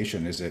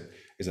mutation, is it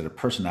a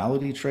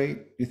personality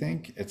trait? You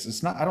think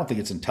it's not? I don't think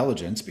it's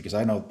intelligence because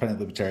I know plenty of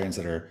libertarians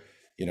that are,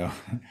 you know,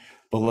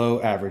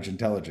 below average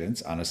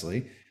intelligence,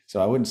 honestly. So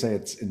I wouldn't say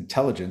it's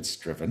intelligence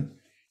driven.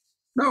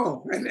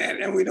 No,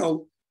 and we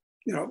know,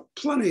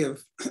 plenty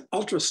of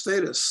ultra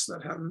statists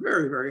that have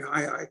very, very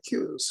high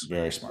IQs.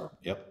 Very smart.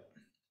 Yep.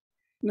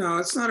 No,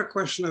 it's not a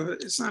question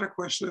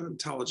of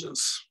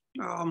intelligence.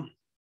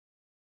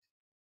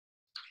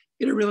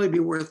 It'd really be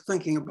worth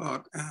thinking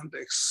about and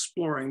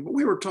exploring. But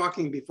we were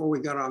talking before we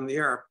got on the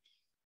air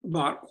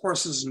about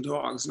horses and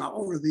dogs. Now,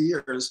 over the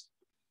years,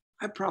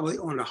 I probably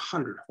owned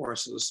 100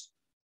 horses,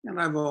 and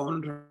I've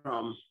owned,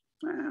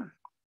 in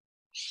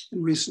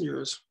recent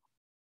years,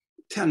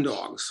 10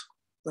 dogs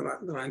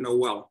that I know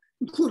well,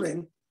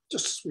 including,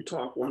 just as we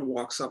talk, one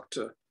walks up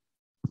to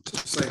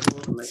say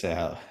hello to me.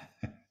 So,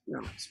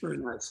 Yeah, it's very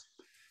nice.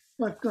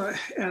 But,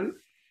 and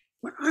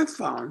what I've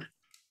found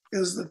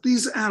is that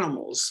these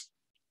animals,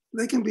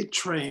 they can be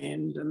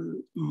trained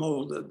and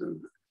molded.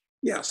 And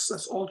yes,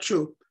 that's all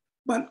true.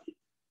 But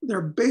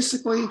they're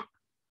basically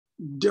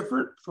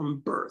different from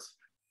birth.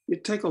 You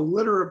take a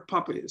litter of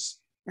puppies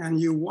and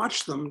you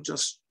watch them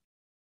just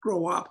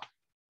grow up.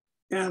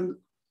 And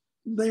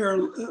they are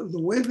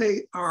the way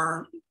they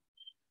are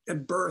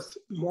at birth,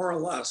 more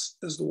or less,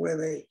 is the way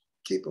they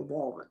keep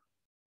evolving.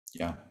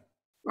 yeah.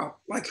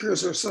 Well, like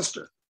here's her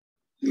sister.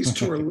 These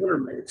two are litter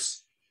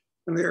mates,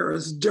 and they're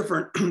as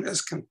different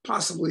as can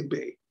possibly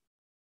be.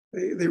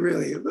 They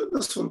really,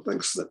 this one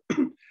thinks that,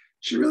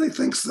 she really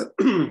thinks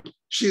that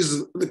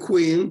she's the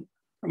queen,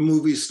 a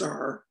movie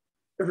star.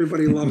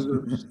 Everybody loves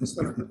her,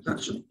 instead of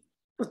attention.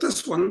 But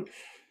this one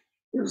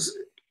is,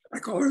 I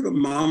call her the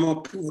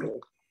mama poodle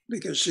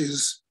because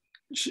she's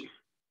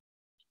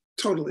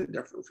totally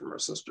different from her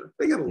sister.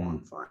 They get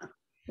along fine.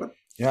 But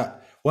Yeah.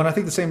 Well, and I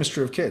think the same is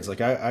true of kids.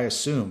 Like I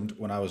assumed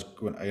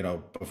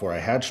before I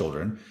had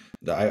children,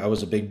 that I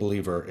was a big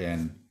believer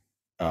in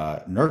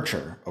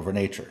nurture over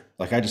nature.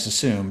 Like I just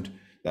assumed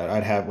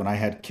that when I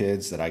had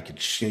kids, that I could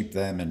shape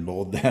them and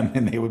mold them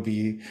and they would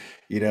be,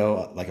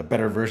 like a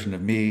better version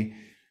of me.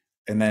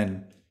 And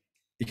then,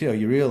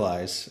 you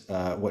realize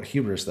what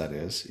hubris that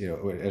is,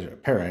 as a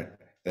parent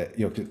that,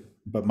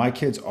 but my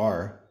kids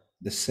are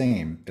the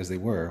same as they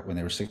were when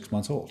they were 6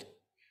 months old.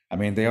 I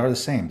mean, they are the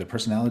same. The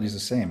personality is the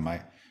same.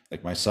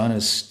 My son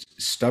is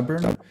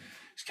stubborn.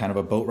 He's kind of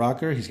a boat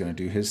rocker. He's going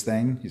to do his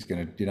thing. He's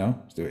going to,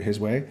 do it his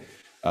way.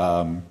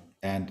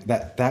 And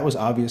that was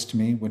obvious to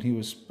me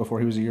before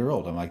he was a year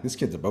old. I'm like, this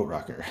kid's a boat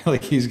rocker.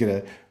 Like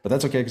but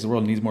that's okay because the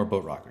world needs more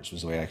boat rockers,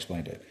 was the way I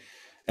explained it.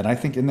 And I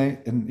think you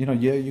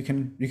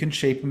can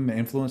shape them,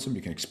 influence them,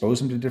 you can expose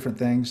them to different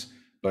things,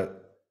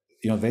 but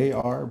they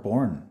are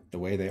born the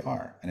way they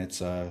are, and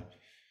it's I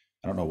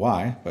don't know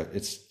why, but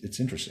it's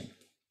interesting.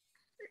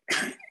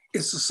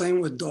 it's the same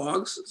with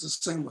dogs. It's the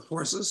same with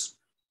horses.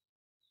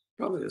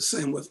 Probably the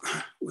same with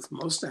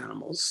most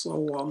animals.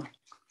 So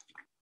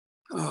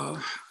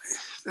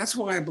that's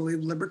why I believe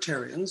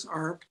libertarians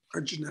are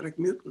genetic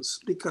mutants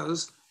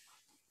because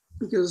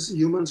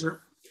humans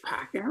are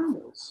pack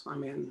animals. I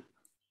mean,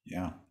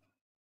 Yeah.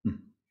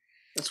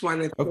 that's why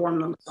they Oh, form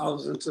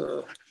themselves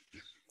into,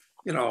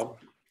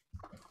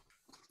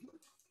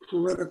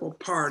 political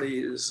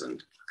parties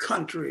and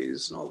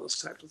countries and all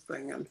this type of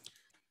thing. And,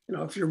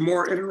 if you're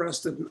more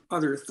interested in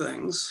other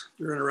things,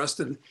 you're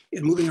interested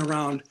in moving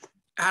around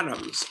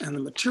atoms and the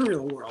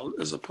material world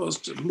as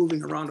opposed to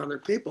moving around other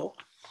people,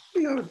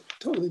 you have a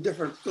totally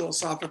different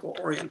philosophical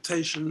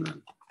orientation.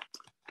 And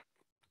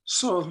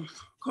so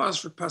cause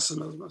for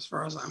pessimism as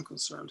far as I'm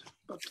concerned.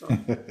 But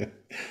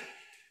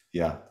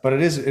yeah, but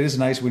it is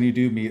nice when you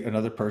do meet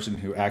another person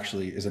who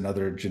actually is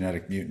another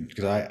genetic mutant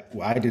because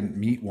I didn't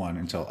meet one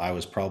until I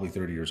was probably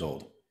 30 years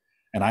old,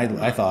 and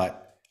I thought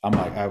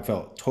I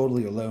felt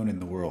totally alone in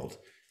the world.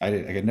 I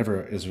could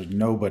never.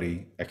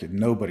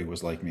 Nobody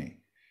was like me,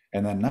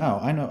 and then now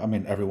I know. I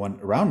mean, everyone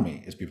around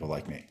me is people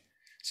like me.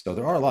 So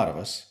there are a lot of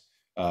us.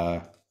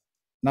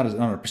 not as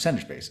on a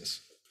percentage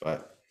basis,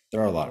 but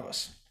there are a lot of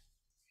us.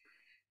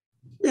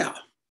 Yeah,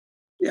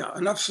 yeah,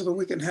 enough so that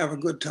we can have a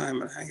good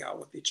time and hang out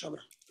with each other.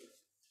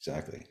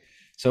 Exactly.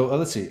 So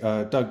let's see,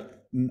 Doug.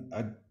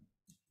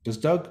 Does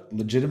Doug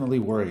legitimately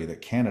worry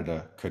that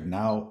Canada could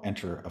now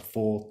enter a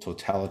full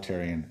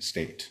totalitarian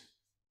state?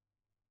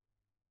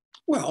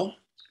 Well,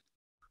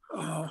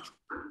 uh,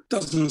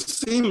 doesn't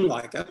seem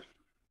like it,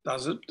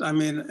 does it? I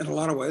mean, in a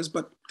lot of ways,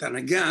 but then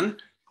again,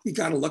 you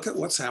got to look at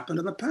what's happened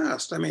in the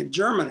past. I mean,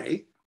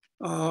 Germany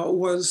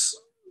was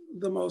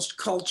the most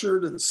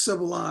cultured and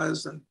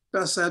civilized and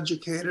best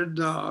educated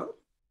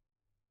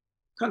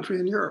country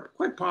in Europe,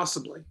 quite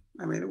possibly.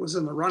 I mean, it was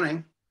in the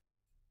running.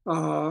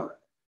 Uh,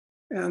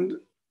 and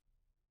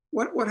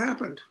what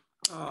happened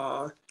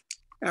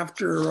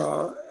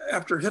after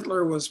after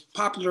Hitler was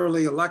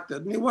popularly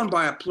elected, and he won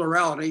by a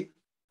plurality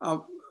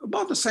of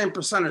about the same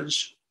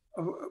percentage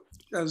of,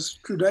 as That's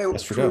Trudeau.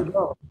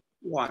 Trudeau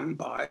won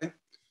by,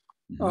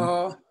 Hmm.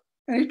 uh,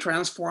 and he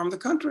transformed the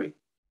country.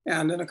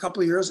 And in a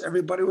couple of years,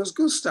 everybody was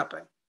goose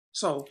stepping.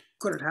 So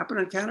could it happen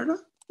in Canada?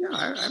 Yeah,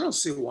 I don't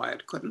see why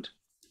it couldn't.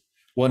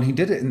 Well, and he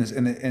did it in this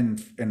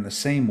in the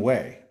same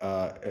way,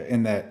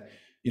 in that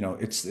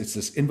it's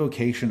this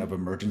invocation of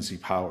emergency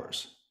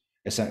powers.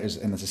 And it's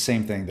the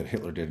same thing that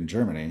Hitler did in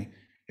Germany.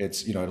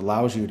 It's it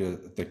allows you to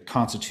the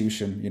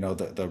Constitution,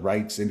 the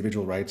rights,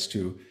 individual rights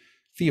to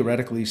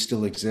theoretically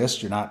still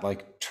exist. You're not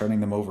like turning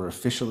them over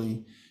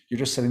officially. You're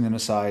just setting them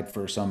aside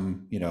for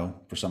some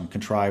for some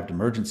contrived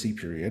emergency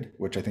period,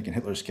 which I think in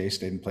Hitler's case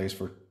stayed in place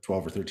for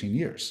 12 or 13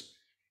 years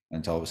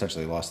until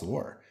essentially they lost the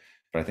war.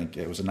 But I think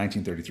it was in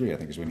 1933. I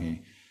think is when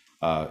he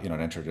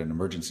entered an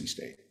emergency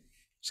state.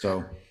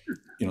 So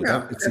Yeah,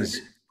 that it's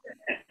these.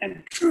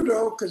 and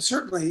Trudeau could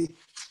certainly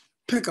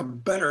pick a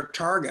better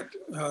target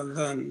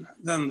than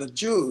the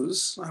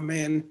Jews. I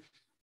mean,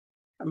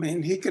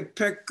 he could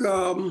pick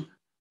the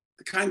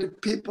kind of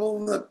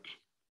people that,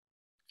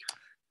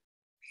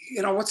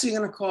 what's he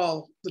going to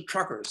call the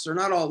truckers? They're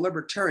not all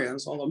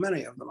libertarians, although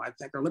many of them, I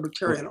think, are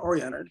libertarian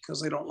oriented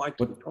because they don't like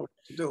to be told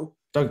what to do.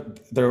 Doug,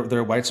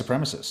 they're white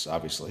supremacists,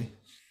 obviously.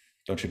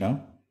 Don't you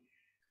know?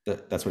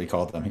 That's what he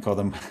called them. He called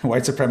them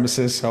white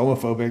supremacists,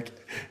 homophobic,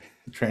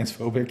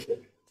 transphobic.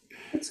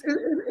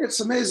 It's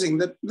amazing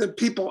that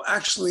people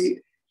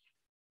actually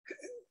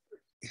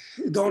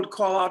don't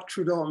call out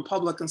Trudeau in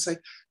public and say,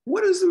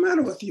 "What is the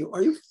matter with you?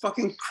 Are you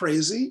fucking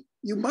crazy?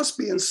 You must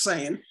be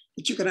insane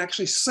that you can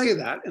actually say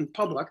that in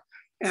public,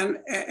 and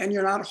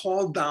you're not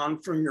hauled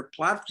down from your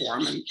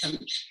platform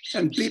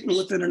and beaten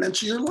within an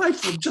inch of your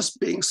life for just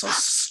being so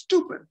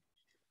stupid."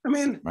 I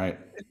mean, right.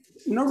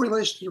 No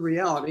relation to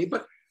reality,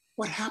 but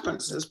what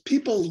happens is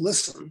people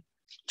listen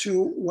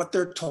to what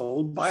they're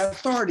told by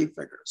authority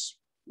figures,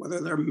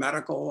 whether they're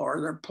medical or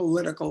they're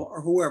political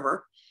or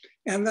whoever.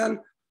 And then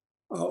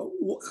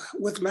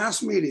with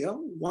mass media,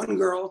 one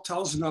girl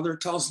tells another,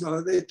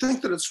 they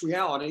think that it's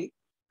reality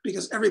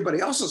because everybody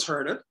else has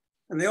heard it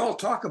and they all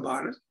talk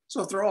about it.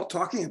 So if they're all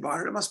talking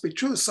about it, it must be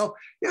true. So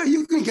yeah,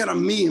 you can get a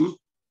meme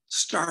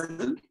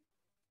started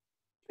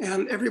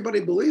and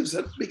everybody believes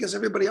it because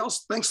everybody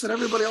else thinks that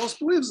everybody else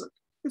believes it.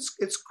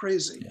 It's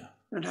crazy. Yeah.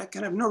 And that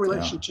can have no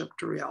relationship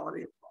to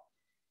reality.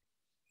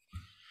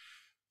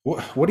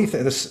 What do you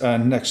think? This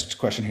next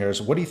question here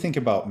is: what do you think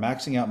about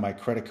maxing out my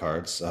credit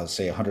cards,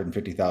 say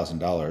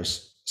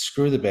 $150,000,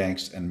 screw the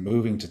banks, and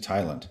moving to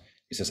Thailand?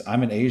 He says,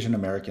 I'm an Asian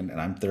American and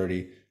I'm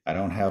 30. I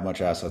don't have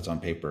much assets on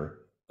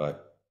paper,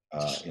 but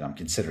I'm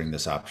considering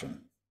this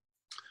option.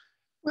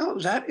 Well,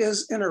 that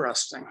is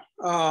interesting.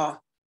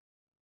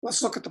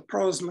 Let's look at the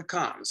pros and the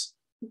cons.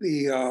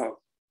 The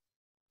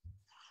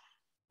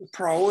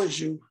pro is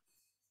you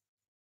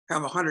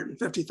have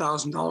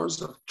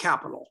 $150,000 of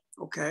capital,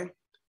 okay?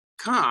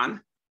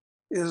 Con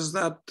is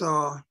that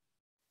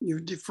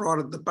you've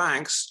defrauded the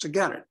banks to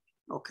get it,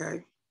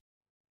 okay?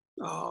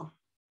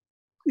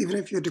 Even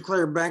if you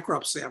declare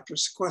bankruptcy after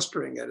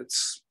sequestering it,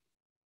 it's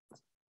a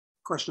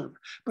question of,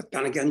 but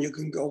then again, you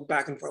can go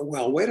back and forth,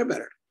 well, wait a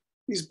minute.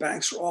 These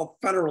banks are all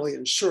federally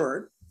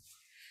insured.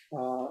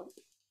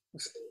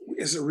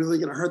 Is it really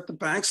gonna hurt the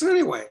banks? And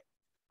anyway,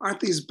 aren't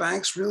these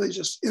banks really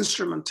just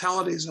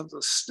instrumentalities of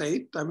the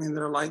state? I mean,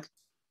 they're like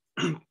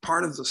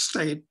part of the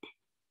state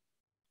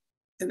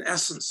in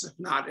essence, if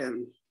not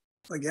in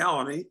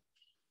legality.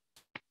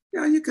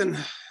 Yeah, you can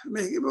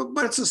make it,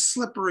 but it's a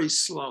slippery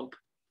slope.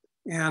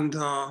 And,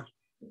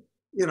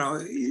 you're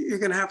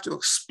going to have to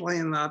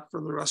explain that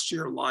for the rest of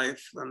your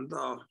life. And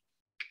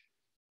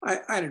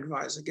I'd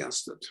advise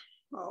against it.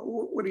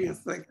 What do you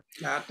think,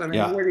 Matt? I mean,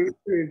 Yeah. where do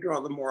you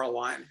draw the moral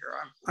line here?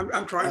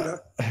 I'm trying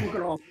to look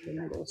at all the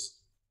angles.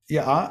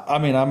 Yeah, I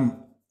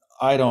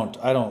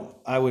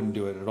wouldn't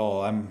do it at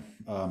all.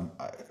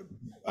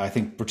 I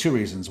think for two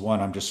reasons. One,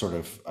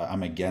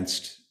 I'm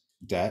against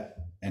debt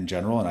in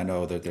general. And I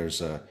know that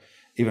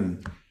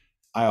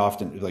I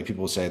often, like,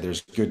 people will say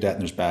there's good debt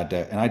and there's bad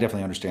debt. And I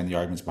definitely understand the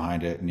arguments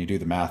behind it. And you do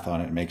the math on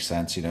it, it makes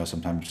sense.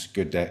 Sometimes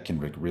good debt can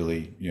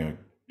really,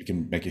 it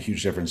can make a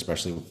huge difference,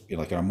 especially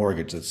like on a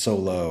mortgage that's so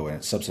low and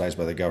it's subsidized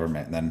by the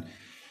government. And then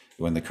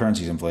when the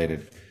currency's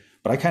inflated.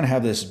 but I kind of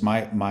have this,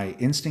 my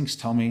instincts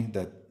tell me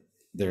that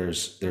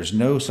there's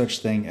no such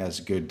thing as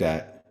good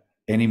debt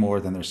any more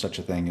than there's such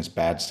a thing as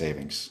bad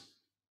savings.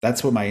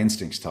 That's what my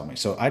instincts tell me.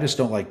 So I just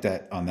don't like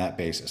debt on that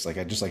basis. Like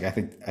I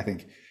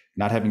think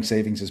not having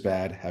savings is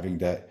bad, having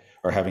debt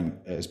or having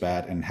is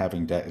bad, and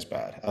having debt is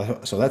bad.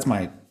 So that's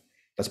my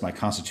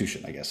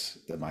constitution, I guess,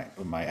 that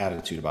my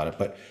attitude about it.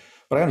 But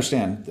I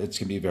understand it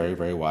can be very,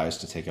 very wise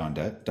to take on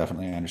debt.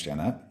 Definitely, I understand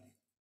that.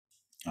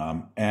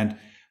 And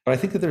but I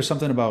think that there's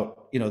something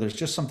about, there's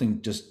just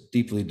something just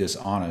deeply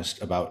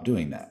dishonest about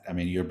doing that. I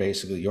mean, you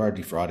are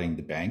defrauding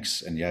the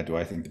banks, and yeah, do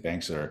I think the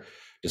banks are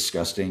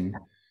disgusting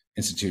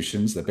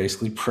institutions that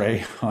basically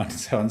prey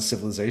on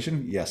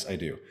civilization? Yes, I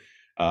do.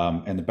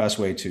 And the best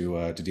way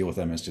to deal with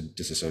them is to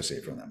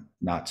disassociate from them,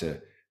 not to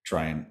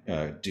try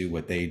and do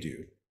what they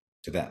do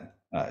to them.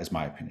 Is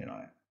my opinion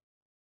on it.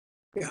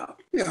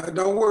 Yeah.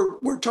 No,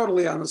 we're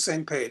totally on the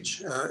same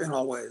page in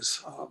all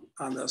ways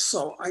on this.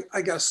 So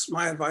I guess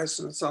my advice,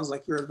 and it sounds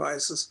like your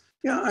advice, is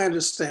yeah, I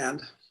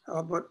understand,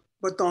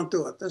 but don't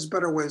do it. There's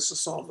better ways to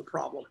solve the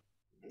problem.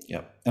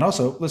 Yeah. And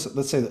also,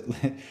 let's say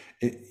that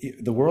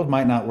the world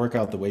might not work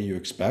out the way you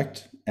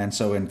expect. And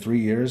so in 3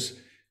 years,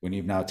 when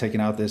you've now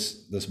taken out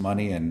this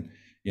money and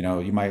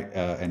you might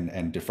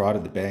and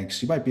defrauded the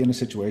banks, you might be in a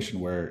situation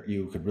where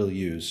you could really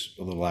use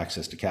a little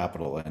access to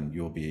capital, and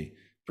you'll be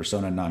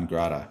persona non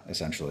grata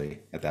essentially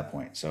at that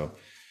point. So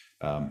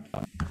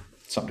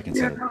something to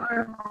consider.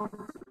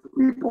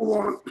 Yeah,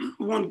 people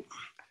won't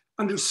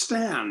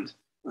understand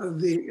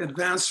the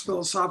advanced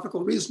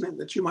philosophical reasoning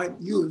that you might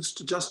use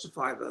to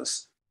justify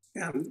this.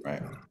 And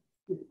Right.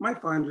 you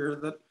might find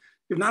that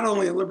you're not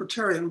only a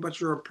libertarian, but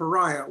you're a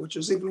pariah, which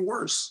is even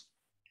worse.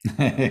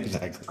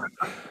 Exactly.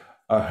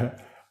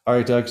 All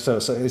right, Doug. So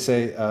they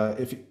say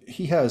if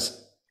he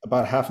has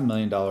about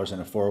 $500,000 in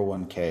a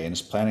 401k and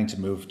is planning to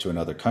move to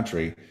another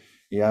country,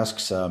 he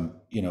asks,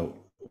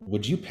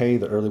 would you pay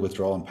the early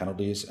withdrawal and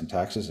penalties and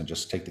taxes and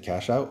just take the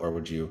cash out, or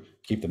would you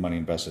keep the money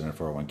invested in a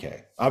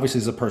 401k? Obviously,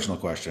 it's a personal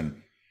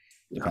question.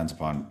 Depends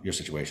upon your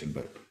situation,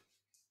 but.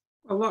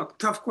 Well, look,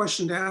 tough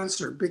question to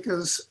answer,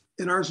 because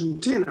in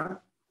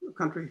Argentina, a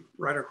country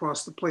right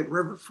across the Plate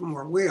River from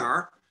where we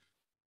are,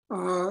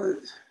 what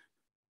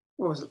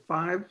was it,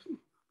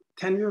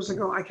 10 years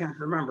ago? I can't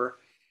remember,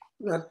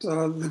 that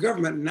the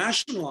government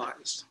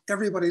nationalized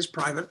everybody's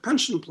private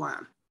pension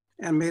plan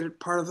and made it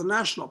part of the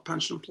national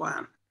pension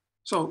plan.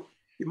 So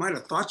you might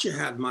have thought you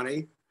had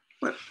money,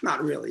 but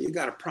not really. You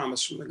got a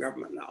promise from the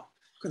government now.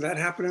 Could that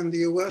happen in the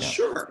US? Yeah.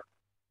 Sure.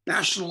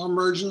 National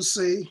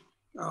emergency,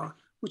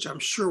 which I'm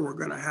sure we're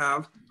going to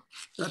have,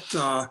 that,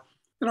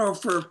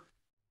 for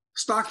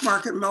stock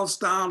market melts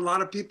down, a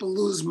lot of people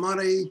lose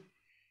money,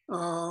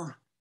 got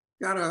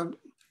to,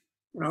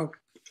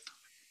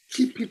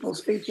 keep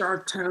people's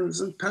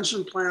HR-10s and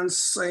pension plans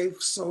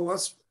safe. So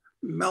let's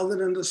meld it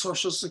into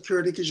Social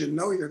Security, because you're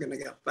going to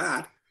get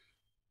that.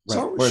 Right.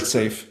 So where it's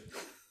safe.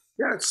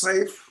 Yeah, it's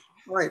safe.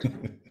 Right.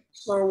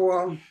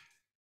 So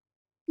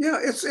yeah,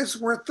 it's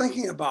worth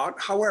thinking about.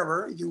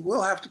 However, you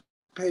will have to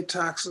pay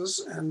taxes,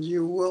 and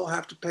you will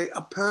have to pay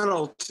a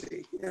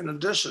penalty in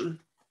addition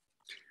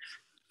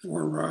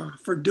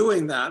for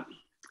doing that.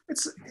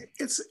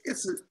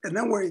 And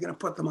then where are you going to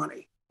put the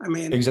money? I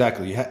mean,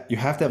 exactly. You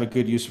have to have a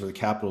good use for the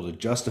capital to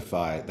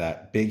justify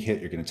that big hit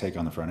you're going to take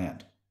on the front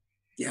end.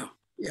 Yeah,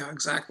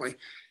 exactly.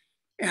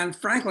 And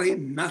frankly,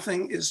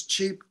 nothing is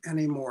cheap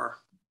anymore.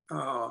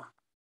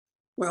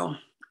 Well,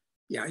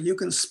 yeah, you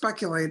can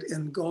speculate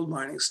in gold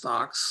mining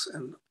stocks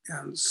and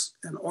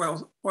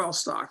oil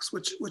stocks,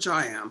 which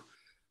I am.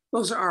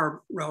 Those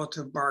are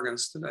relative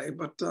bargains today.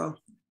 But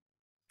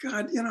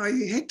God,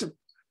 you hate to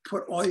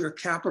put all your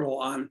capital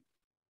on,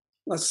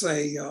 let's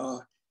say,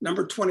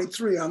 number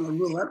 23 on the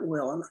roulette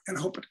wheel and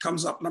hope it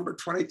comes up number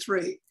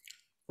 23.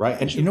 Right.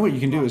 And you know what you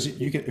can do is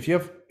you can, if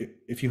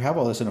you have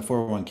all this in a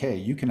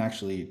 401k, you can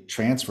actually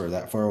transfer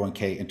that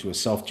 401k into a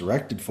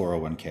self-directed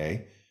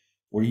 401k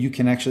where you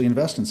can actually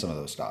invest in some of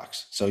those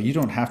stocks. So you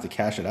don't have to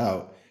cash it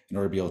out in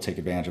order to be able to take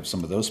advantage of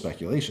some of those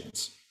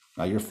speculations.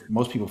 Now,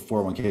 most people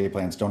 401k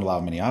plans don't allow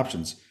many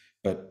options,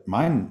 but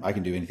mine, I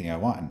can do anything I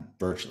want, and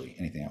virtually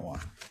anything I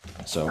want.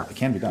 So it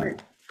can be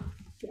done.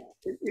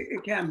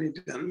 It can be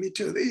done. Me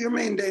too. Your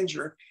main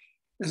danger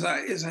is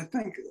I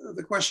think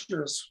the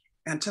questioner is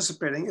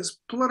anticipating is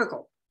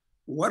political.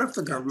 What if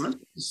the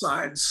government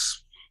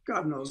decides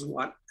God knows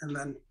what, and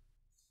then,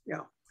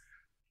 yeah.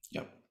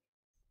 Yep.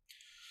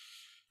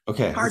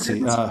 Okay. Hard to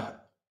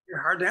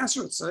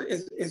answer.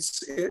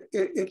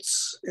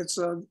 It's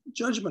a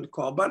judgment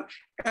call, but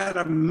at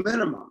a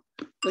minimum,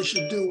 they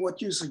should do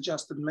what you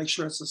suggested. Make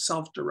sure it's a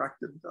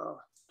self-directed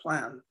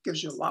plan.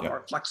 Gives you a lot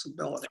more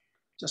flexibility,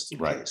 just in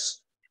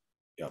case.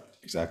 Yep,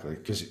 exactly.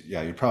 Because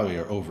you probably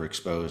are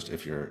overexposed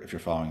if you're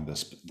following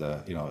this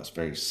it's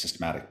very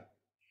systematic,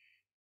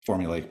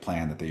 formulaic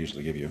plan that they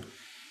usually give you.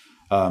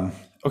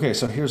 Okay,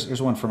 so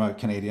here's one from a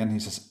Canadian. He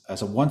says,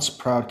 as a once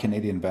proud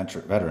Canadian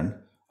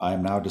veteran, I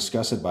am now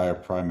disgusted by our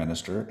prime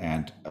minister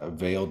and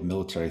veiled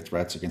military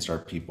threats against our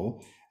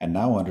people, and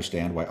now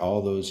understand why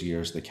all those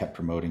years they kept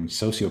promoting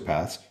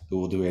sociopaths who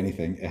will do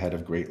anything ahead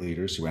of great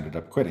leaders who ended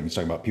up quitting. He's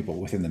talking about people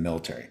within the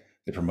military.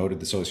 They promoted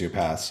the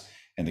sociopaths,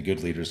 and the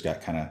good leaders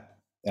got kind of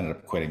ended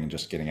up quitting and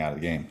just getting out of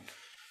the game.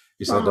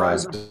 He said,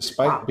 Summarize.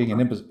 despite being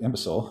an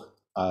imbecile,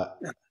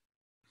 Yeah.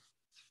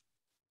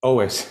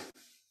 always.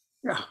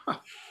 Yeah.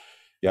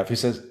 Yeah. He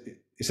says,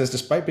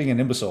 despite being an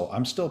imbecile,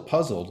 I'm still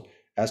puzzled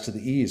as to the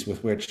ease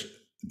with which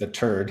the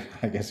turd,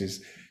 I guess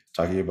he's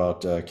talking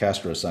about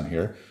Castro's son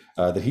here,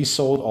 that he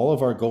sold all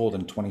of our gold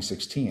in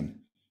 2016.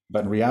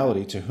 But in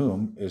reality, to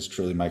whom is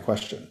truly my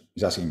question.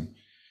 He's asking,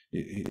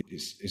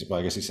 well,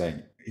 I guess he's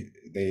saying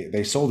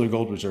they sold their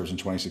gold reserves in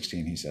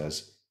 2016, he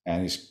says,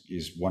 and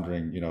he's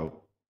wondering,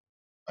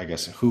 I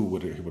guess who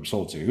would have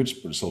sold to? Who would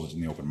have sold it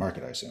in the open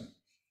market, I assume.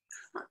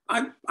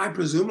 I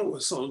presume it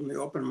was sold in the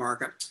open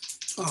market.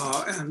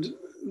 And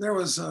there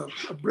was a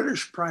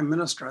British prime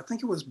minister, I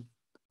think it was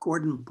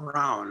Gordon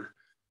Brown.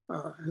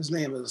 His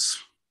name is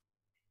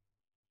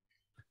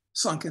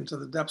sunk into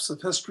the depths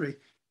of history.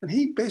 And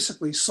he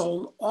basically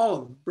sold all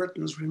of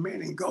Britain's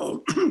remaining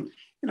gold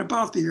in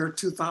about the year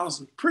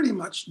 2000, pretty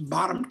much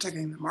bottom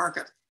ticking the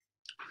market.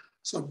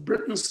 So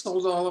Britain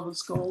sold all of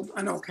its gold.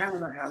 I know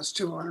Canada has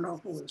too. I don't know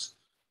if it was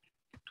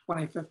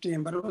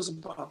 2015, but it was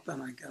about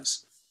then, I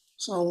guess.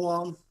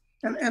 So,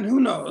 and who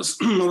knows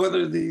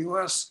whether the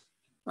US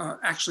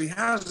actually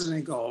has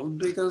any gold,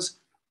 because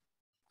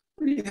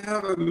when you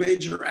have a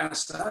major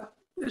asset,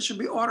 it should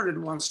be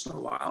audited once in a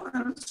while.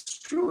 And it's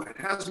true, it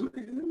has,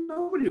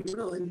 nobody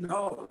really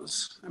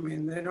knows. I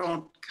mean, they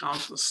don't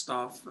count the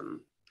stuff.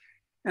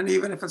 And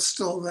even if it's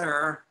still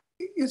there,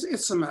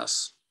 it's a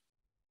mess.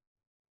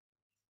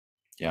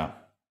 Yeah.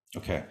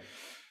 Okay.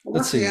 Well,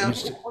 Let's see.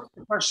 what's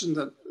the question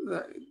that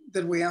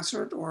did we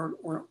answer it or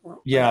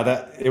Yeah,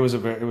 that it was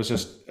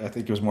just, I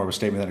think it was more of a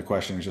statement than a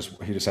question. He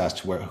just asked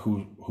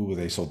who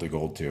they sold the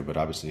gold to, but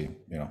obviously,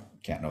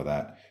 can't know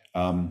that.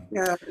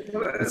 Yeah,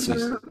 Let's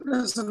see.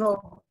 there's an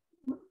old,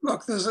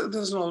 look, there's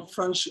an old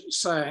French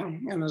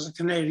saying, and as a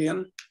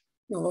Canadian,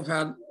 you'll have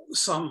had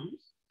some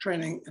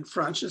training in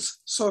French.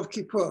 It's sauve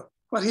qui peut,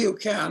 but he who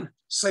can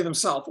save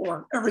himself,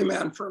 or every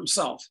man for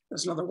himself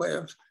is another way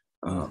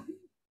of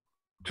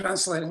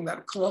translating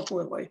that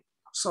colloquially.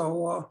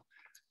 So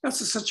that's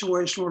a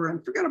situation we're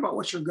in. Forget about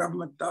what your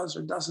government does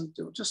or doesn't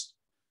do. Just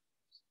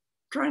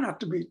try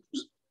not to be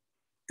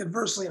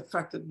adversely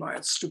affected by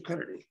its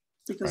stupidity,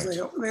 because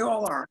they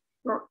all are.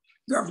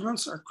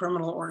 Governments are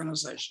criminal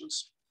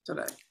organizations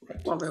today.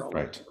 Right. Well, they all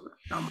right.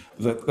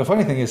 The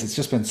funny thing is, it's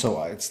just been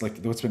it's like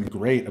what's been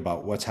great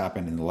about what's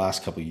happened in the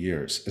last couple of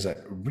years is that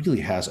it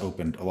really has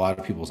opened a lot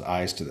of people's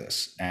eyes to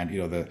this. And,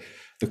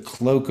 the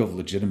cloak of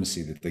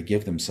legitimacy that they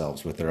give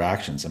themselves with their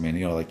actions. I mean,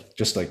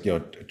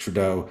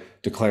 Trudeau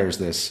declares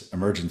this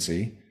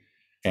emergency,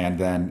 and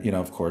then,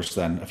 of course,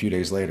 then a few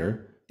days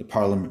later, the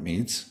parliament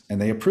meets and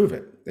they approve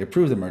it. They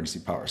approve the emergency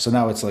power. So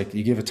now it's like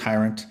you give a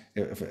tyrant,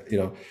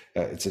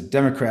 it's a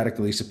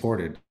democratically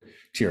supported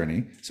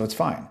tyranny, so it's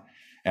fine.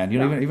 And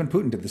even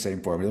Putin did the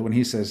same formula when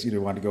he says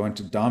wanted to go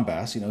into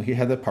Donbass. He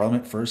had the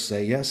parliament first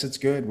say yes, it's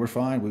good, we're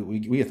fine,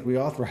 we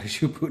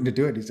authorize you, Putin, to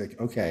do it. He's like,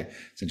 okay,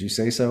 since you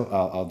say so,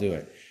 I'll do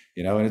it.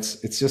 And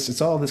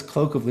it's all this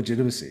cloak of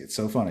legitimacy. It's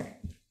so funny.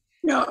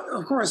 Yeah,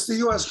 of course, the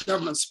U.S.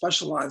 government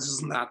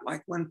specializes in that.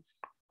 Like when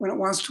it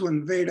wants to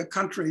invade a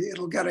country,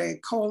 it'll get a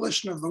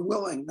coalition of the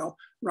willing. They'll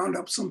round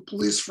up some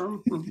police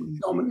from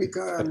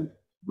Dominica and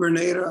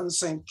Grenada and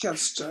St.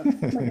 Kitts to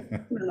make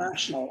an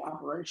international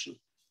operation.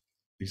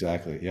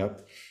 Exactly.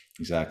 Yep.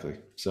 Exactly.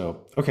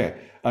 So,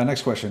 okay.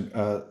 Next question.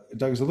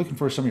 Doug, is looking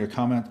for some of your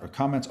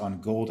comments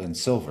on gold and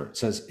silver. It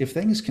says, if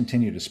things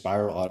continue to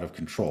spiral out of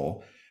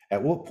control,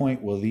 at what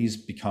point will these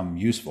become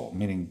useful?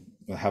 Meaning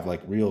have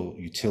like real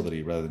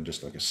utility rather than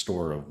just like a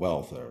store of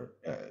wealth, or,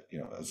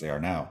 as they are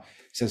now.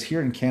 It says,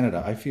 here in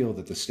Canada, I feel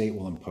that the state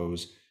will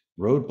impose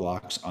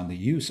roadblocks on the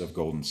use of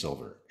gold and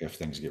silver if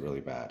things get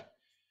really bad.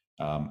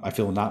 I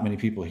feel not many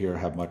people here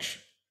have much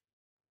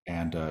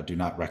and do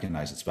not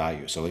recognize its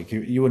value. So like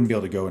you wouldn't be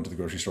able to go into the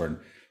grocery store and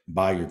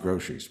buy your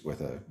groceries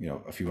with a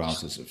few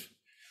ounces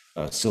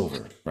of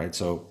silver, right?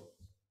 So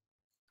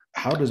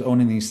how does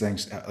owning these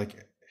things,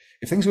 like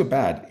if things go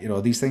bad,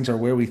 these things are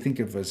where we think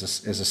of as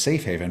a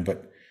safe haven,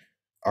 but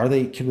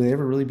can they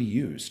ever really be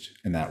used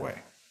in that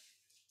way?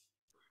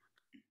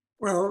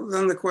 Well,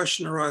 then the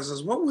question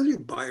arises, what will you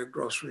buy your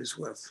groceries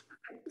with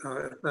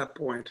at that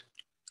point?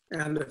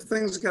 And if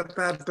things get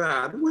that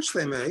bad, which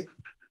they may,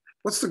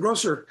 what's the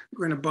grocer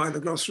going to buy the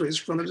groceries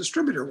from the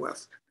distributor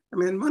with? I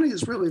mean, money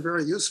is really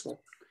very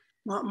useful.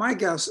 My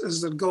guess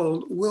is that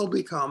gold will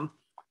become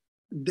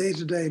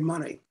day-to-day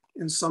money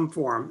in some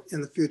form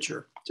in the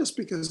future, just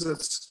because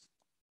it's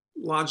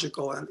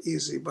logical and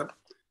easy. But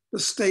the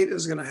state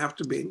itself is going to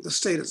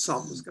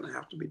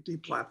have to be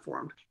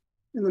deplatformed.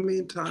 In the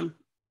meantime,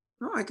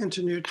 I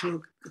continue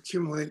to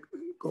accumulate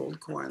gold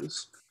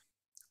coins.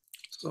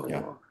 So.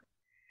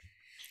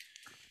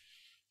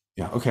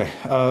 Yeah. Okay.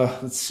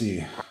 Let's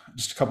see.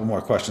 Just a couple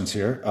more questions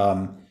here.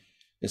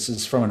 This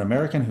is from an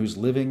American who's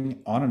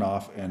living on and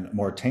off in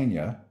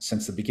Mauritania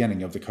since the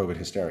beginning of the COVID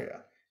hysteria.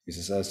 He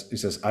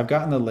says, I've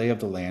gotten the lay of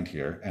the land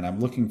here, and I'm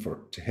looking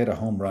to hit a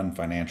home run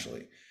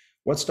financially.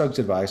 What's Doug's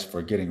advice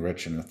for getting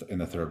rich in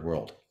the third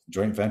world?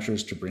 Joint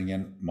ventures to bring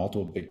in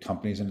multiple big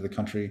companies into the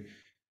country,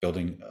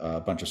 building a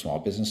bunch of small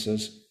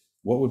businesses.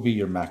 What would be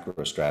your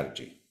macro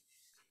strategy?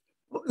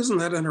 Well, isn't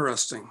that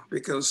interesting?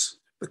 Because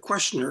the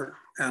questioner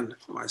and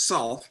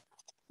myself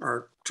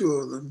are two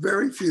of the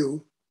very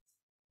few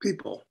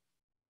people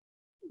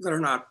that are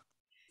not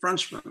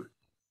Frenchmen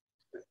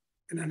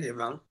in any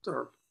event,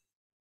 or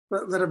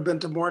that have been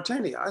to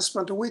Mauritania. I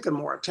spent a week in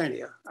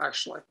Mauritania,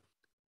 actually.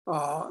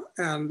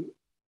 And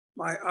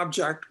my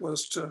object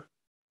was to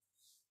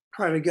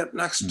try to get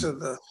next to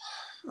the,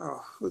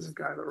 who's the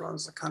guy that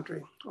runs the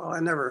country? Well, I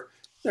never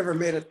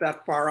made it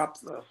that far up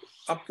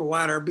the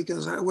ladder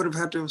because I would have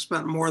had to have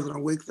spent more than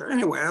a week there.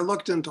 Anyway, I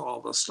looked into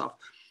all this stuff.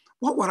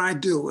 What would I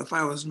do if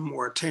I was in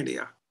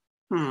Mauritania?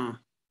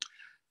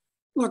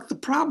 Look, the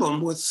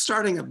problem with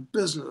starting a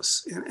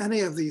business in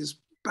any of these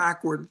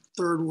backward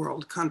third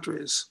world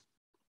countries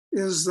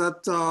is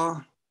that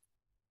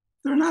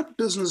they're not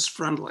business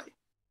friendly.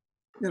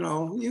 You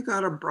know, you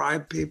got to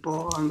bribe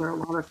people, and there are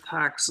a lot of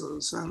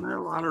taxes, and there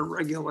are a lot of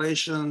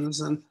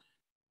regulations, and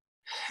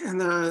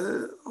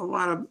a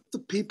lot of the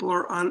people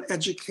are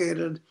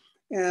uneducated,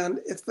 and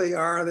if they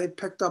are, they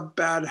picked up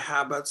bad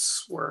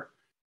habits where,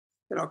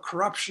 you know,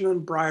 corruption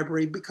and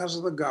bribery because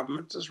of the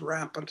government is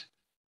rampant.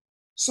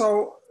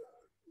 So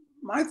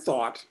my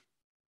thought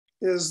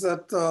is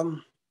that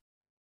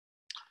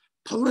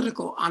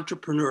political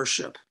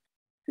entrepreneurship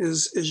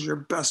is your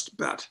best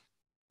bet.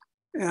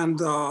 And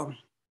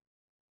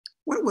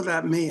what would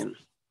that mean?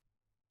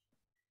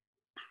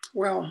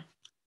 Well,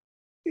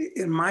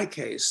 in my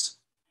case,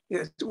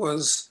 it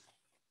was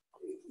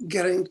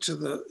getting to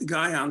the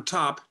guy on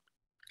top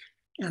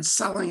and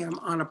selling him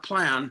on a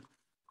plan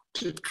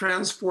to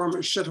transform a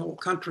shithole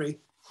country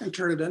and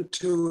turn it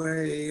into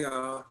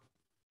a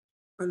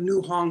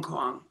new Hong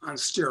Kong on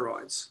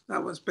steroids.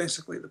 That was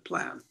basically the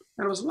plan.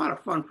 And it was a lot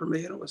of fun for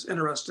me, and it was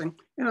interesting.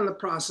 And in the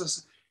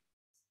process,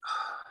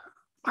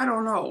 I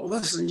don't know.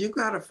 Listen, you've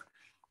got to,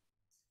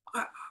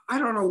 I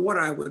don't know what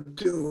I would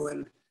do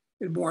in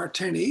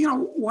Mauritania. You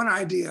know, one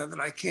idea that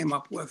I came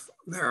up with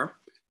there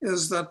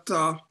is that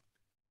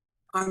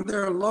on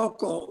their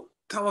local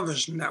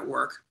television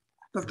network,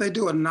 that they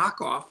do a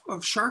knockoff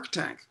of Shark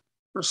Tank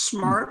for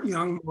smart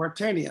young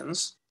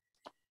Mauritanians.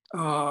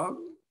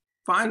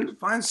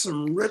 Find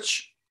some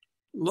rich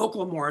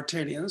local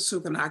Mauritanians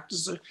who can act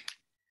as a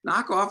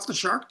knock off the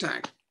Shark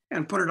Tank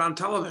and put it on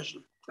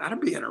television.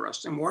 That'd be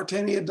interesting.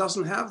 Mauritania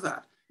doesn't have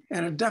that.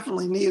 And it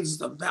definitely needs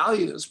the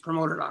values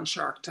promoted on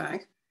Shark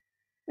Tank.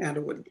 And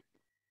it would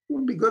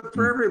be good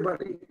for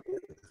everybody.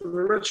 For the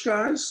rich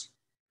guys,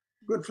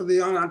 good for the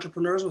young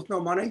entrepreneurs with no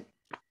money.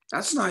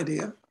 That's an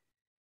idea.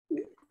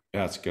 Yeah,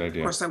 that's a good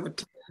idea. Of course, that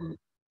would,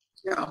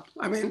 yeah.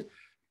 I mean,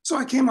 so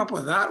I came up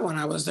with that when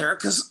I was there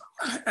because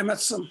I met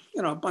some,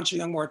 you know, a bunch of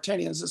young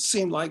Mauritanians that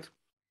seemed like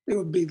they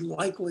would be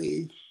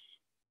likely,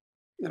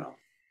 you know,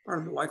 part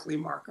of the likely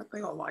market.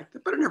 They all liked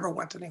it, but it never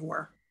went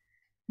anywhere.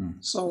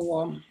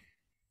 So,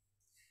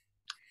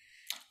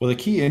 well, the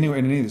key anyway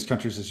in any of these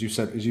countries, as you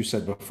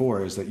said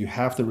before, is that you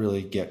have to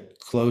really get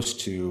close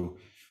to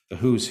the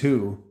who's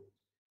who,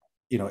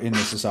 you know, in the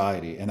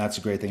society. And that's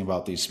a great thing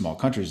about these small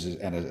countries,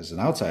 and as an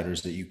outsider,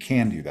 is that you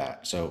can do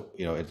that. So,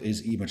 you know, it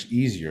is much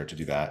easier to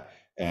do that.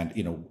 And,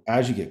 you know,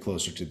 as you get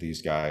closer to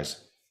these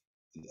guys,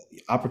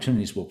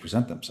 opportunities will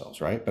present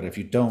themselves, right? But if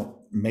you don't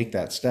make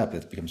that step,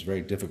 it becomes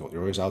very difficult.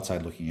 You're always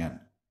outside looking in.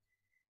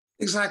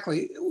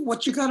 Exactly.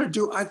 What you got to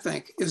do, I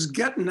think, is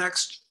get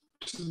next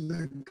to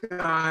the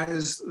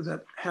guys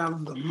that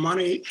have the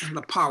money and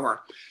the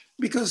power,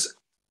 because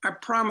I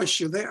promise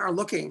you, they are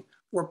looking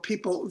for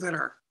people that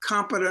are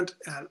competent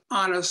and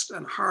honest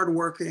and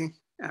hardworking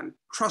and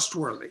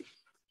trustworthy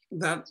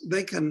that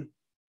they can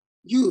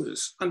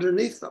use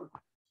underneath them.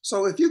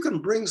 So if you can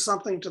bring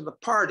something to the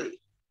party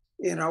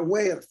in a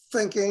way of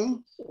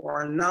thinking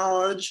or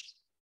knowledge,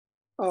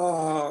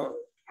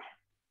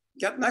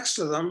 get next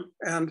to them,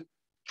 and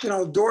you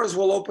know, doors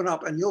will open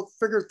up and you'll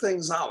figure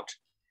things out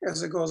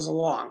as it goes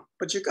along.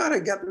 But you got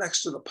to get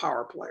next to the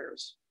power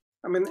players.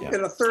 I mean,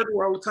 in a third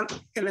world country,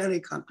 in any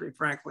country,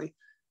 frankly,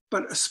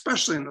 but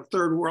especially in a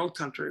third world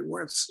country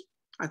where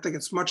I think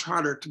it's much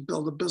harder to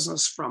build a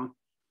business from,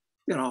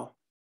 you know,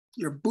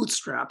 your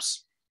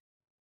bootstraps,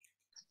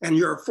 and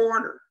you're a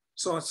foreigner.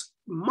 So it's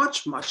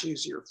much, much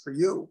easier for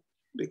you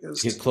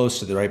because get close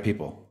to the right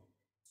people.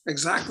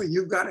 Exactly.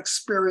 You've got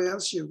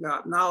experience, you've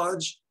got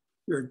knowledge,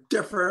 you're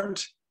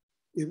different,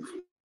 you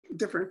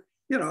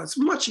know, it's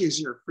much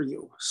easier for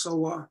you.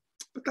 So,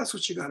 but that's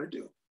what you got to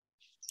do.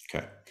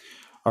 Okay.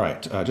 All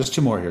right. Just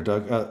two more here,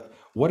 Doug.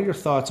 What are your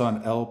thoughts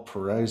on El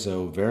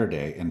Paraíso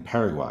Verde in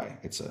Paraguay?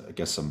 It's, I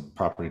guess, some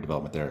property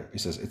development there. He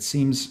says, it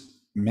seems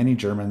many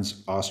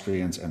Germans,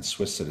 Austrians, and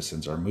Swiss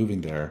citizens are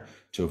moving there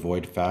to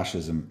avoid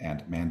fascism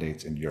and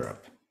mandates in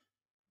Europe.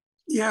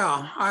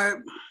 Yeah, I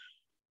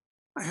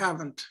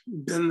haven't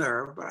been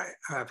there, but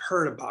I've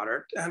heard about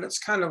it. And it's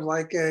kind of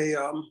like a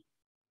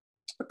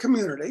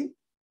community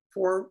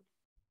for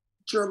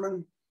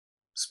German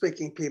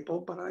speaking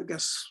people, but I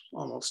guess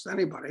almost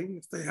anybody,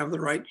 if they have the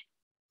right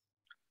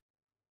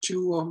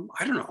to,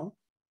 I don't know.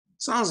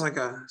 Sounds like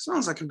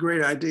a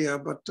great idea,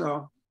 but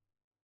who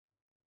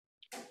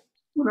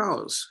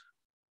knows?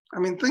 I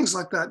mean, things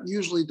like that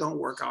usually don't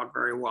work out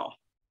very well.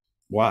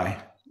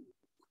 Why?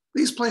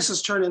 These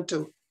places turn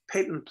into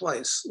Peyton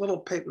Place, Little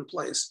Peyton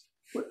Place,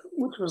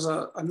 which was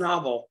a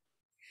novel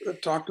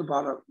that talked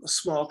about a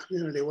small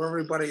community where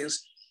everybody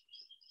is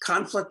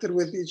conflicted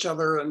with each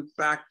other and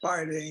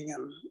backbiting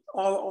and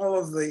all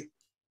of the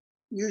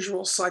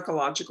usual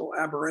psychological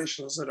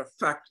aberrations that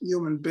affect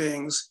human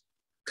beings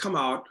come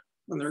out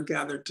when they're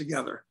gathered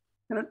together.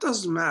 And it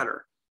doesn't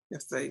matter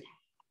if they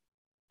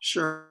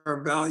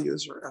share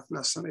values or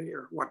ethnicity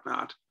or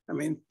whatnot. I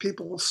mean,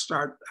 people will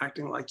start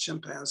acting like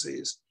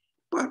chimpanzees,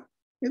 but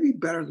maybe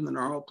better than the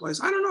normal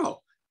place. I don't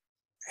know.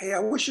 Hey, I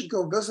wish you'd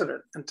go visit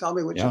it and tell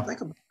me what you Yeah.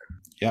 think about it.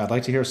 Yeah, I'd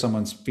like to hear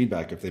someone's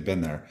feedback if they've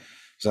been there.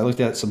 Because I looked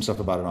at some stuff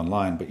about it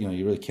online, but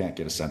you really can't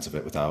get a sense of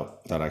it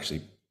without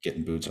actually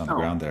getting boots on the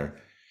ground there.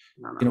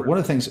 No, One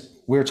of the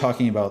things we were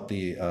talking about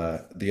the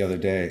other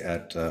day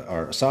at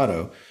our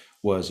asado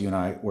was, you and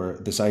I, were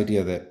this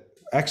idea that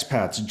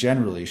expats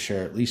generally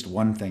share at least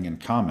one thing in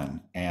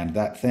common, and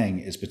that thing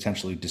is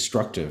potentially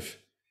destructive.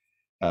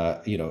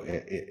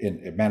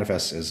 It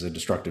manifests as a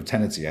destructive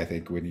tendency, I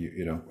think, when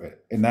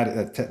and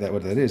that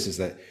what that is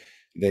that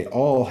they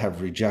all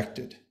have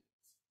rejected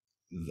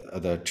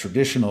the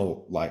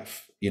traditional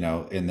life,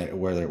 in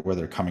where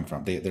they're coming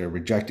from. They're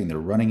rejecting, they're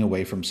running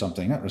away from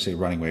something, not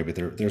necessarily running away,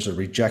 but there's a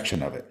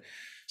rejection of it.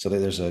 So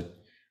there's a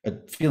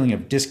feeling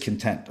of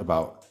discontent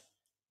about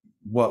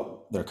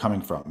what they're coming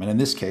from. And in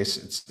this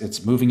case,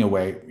 it's moving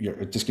away.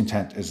 Your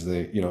discontent is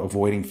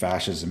avoiding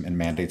fascism and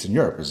mandates in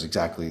Europe is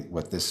exactly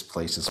what this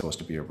place is supposed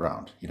to be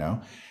around.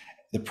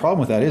 The problem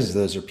with that is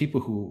those are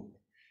people who,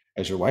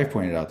 as your wife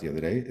pointed out the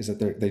other day, is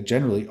that they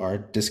generally are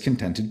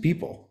discontented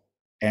people.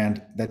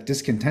 And that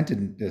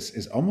discontentedness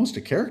is almost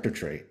a character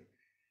trait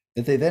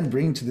that they then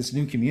bring to this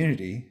new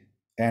community,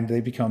 and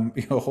they become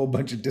a whole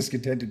bunch of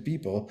discontented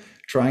people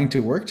trying to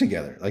work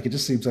together. Like, it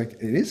just seems like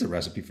it is a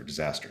recipe for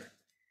disaster.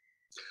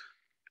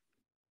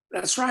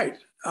 That's right.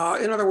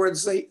 In other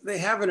words, they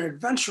have an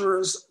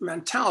adventurer's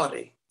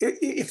mentality.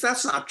 If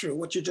that's not true,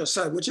 what you just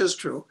said, which is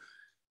true,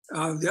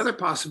 the other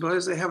possibility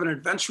is they have an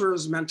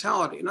adventurer's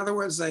mentality. In other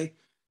words, they're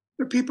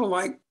people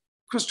like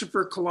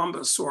Christopher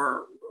Columbus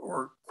or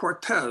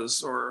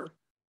Cortez or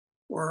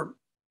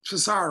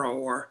Pizarro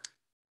or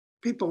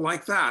people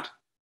like that,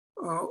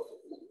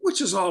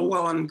 which is all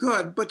well and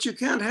good, but you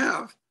can't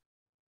have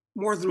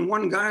more than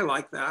one guy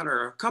like that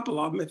or a couple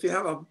of them. If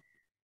you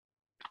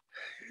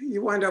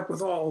wind up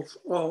with all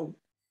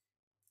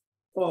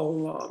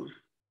what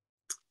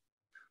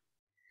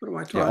am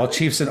I talking? Yeah, all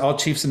chiefs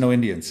and no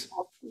Indians.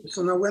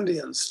 So no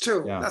Indians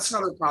too. Yeah. That's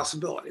another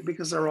possibility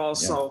because they're all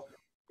so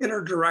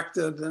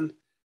interdirected. And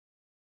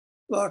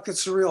look,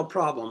 it's a real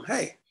problem.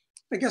 Hey,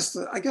 I guess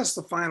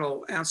the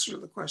final answer to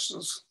the question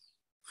is,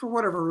 for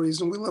whatever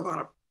reason, we live on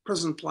a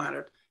prison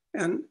planet,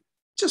 and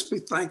just be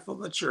thankful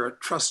that you're a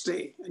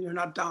trustee and you're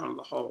not down in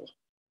the hole.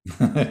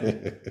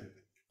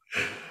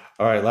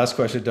 All right, last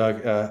question,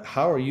 Doug.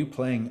 How are you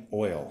playing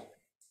oil?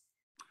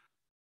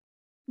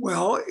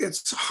 Well,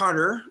 it's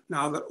harder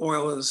now that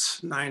oil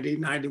is $90,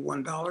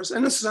 $91.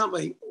 And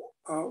incidentally,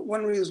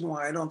 one reason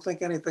why I don't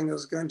think anything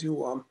is going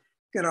to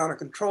get out of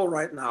control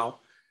right now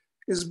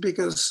is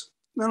because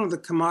none of the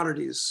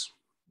commodities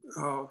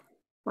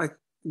like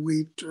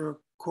wheat or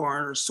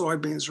corn or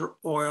soybeans or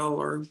oil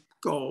or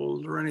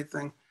gold or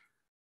anything,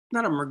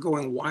 none of them are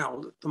going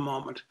wild at the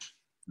moment.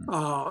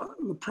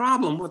 The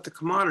problem with the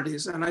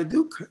commodities, and I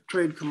do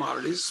trade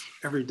commodities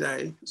every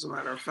day, as a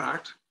matter of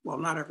fact. Well,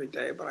 not every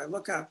day, but I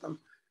look at them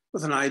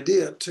with an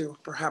idea to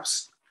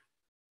perhaps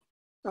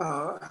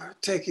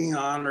taking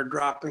on or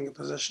dropping a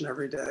position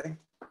every day,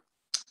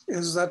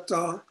 is that,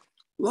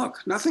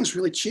 look, nothing's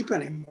really cheap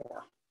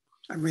anymore.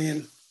 I mean,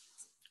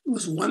 it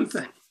was one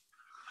thing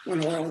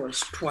when oil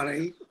was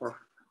 20 or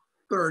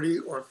 30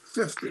 or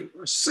 50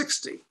 or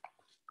 60,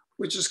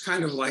 which is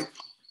kind of like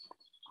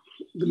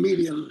the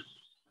median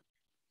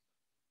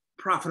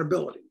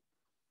profitability.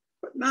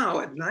 But now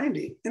at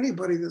 90,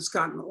 anybody that's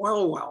got an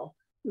oil well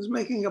is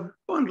making a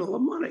bundle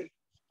of money.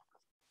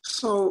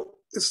 So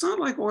it's not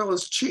like oil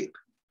is cheap.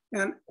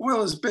 And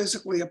oil is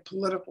basically a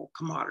political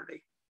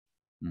commodity.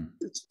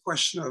 It's a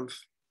question of,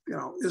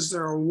 is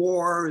there a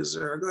war? Is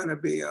there going to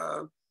be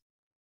a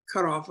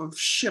cutoff of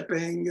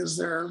shipping?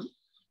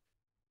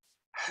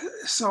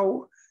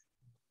 So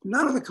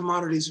none of the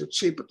commodities are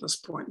cheap at this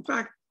point. In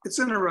fact, it's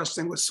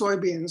interesting with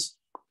soybeans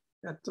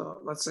at,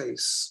 let's say,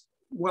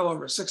 well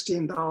over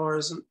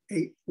 $16 and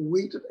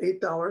wheat at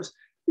 $8.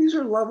 These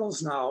are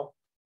levels now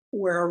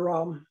where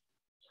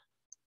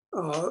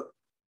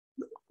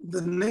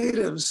the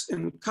natives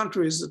in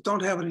countries that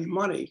don't have any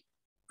money,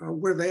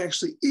 where they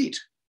actually eat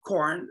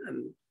corn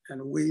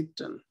and wheat,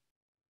 and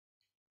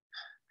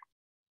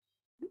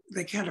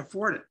they can't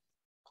afford it.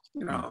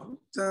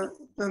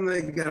 Then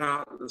they get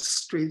out of the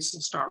streets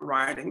and start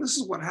rioting. This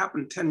is what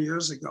happened 10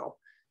 years ago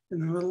in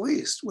the Middle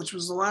East, which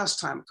was the last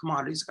time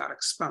commodities got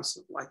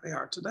expensive like they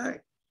are today.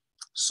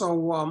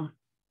 So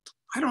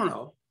I don't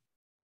know.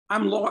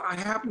 I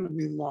happen to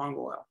be long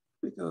oil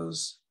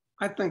because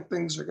I think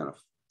things are going to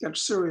get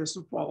serious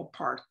and fall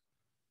apart.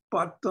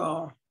 But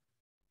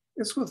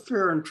it's with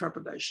fear and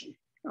trepidation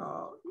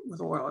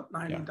with oil at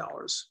 $90.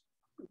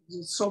 Yeah.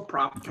 It's so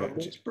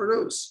profitable to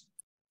produce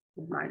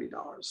with $90.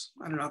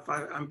 I don't know if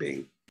I'm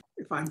being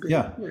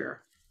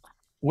clear.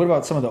 What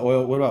about some of the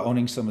oil? What about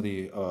owning some of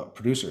the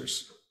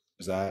producers?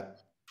 Is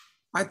that?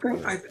 I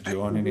think do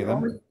you own any of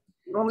them?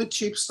 Only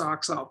cheap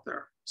stocks out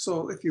there.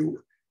 So if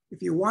you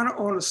want to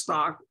own a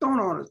stock, don't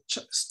own a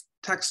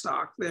tech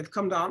stock. They've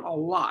come down a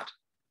lot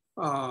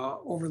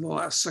over the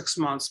last 6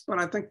 months, but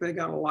I think they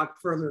got a lot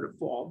further to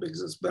fall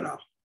because it's been a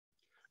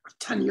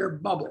 10-year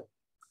bubble,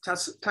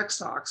 tech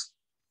stocks.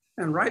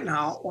 And right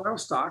now, oil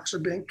stocks are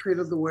being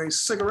treated the way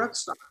cigarette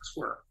stocks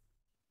were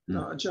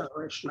a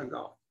generation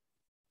ago.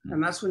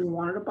 And that's when you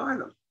wanted to buy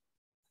them.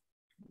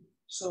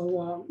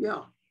 So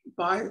yeah,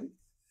 buy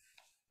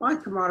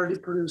commodity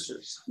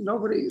producers.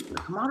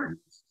 The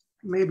commodities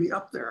may be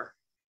up there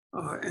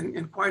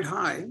and quite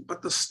high,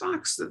 but the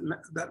stocks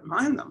that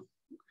mine them,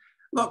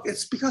 look,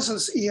 it's because of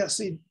this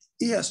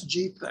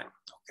ESG thing,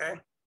 okay?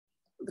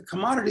 The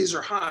commodities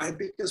are high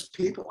because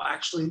people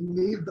actually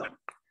need them,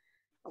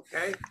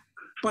 okay?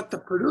 But the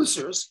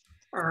producers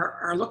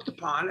are looked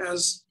upon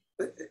as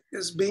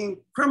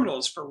being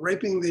criminals for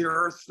raping the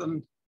earth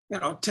and,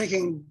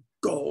 taking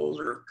gold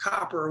or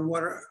copper or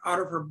whatever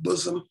out of her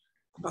bosom,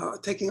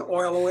 taking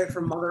oil away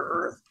from Mother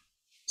Earth.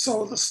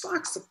 So the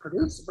stocks that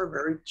produce them are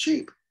very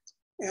cheap.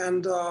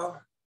 And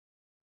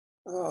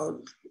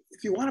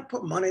if you want to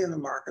put money in the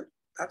market,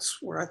 that's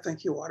where I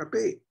think you ought to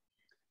be.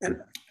 And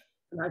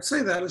I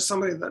say that as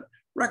somebody that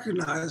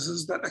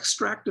recognizes that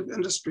extractive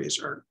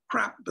industries are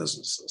crap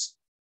businesses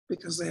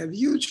because they have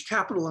huge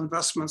capital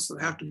investments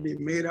that have to be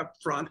made up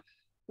front,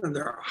 and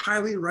they're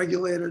highly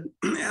regulated,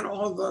 and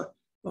all the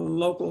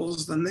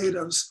locals, the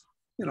natives,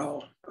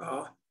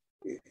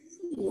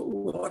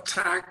 will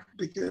attack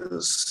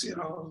because,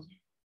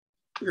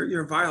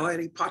 you're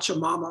violating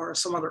Pachamama or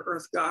some other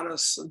earth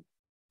goddess. And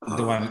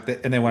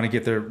they want to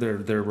get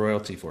their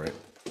royalty for it.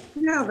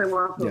 Yeah, they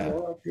want the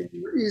royalty.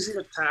 They're easy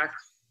to tax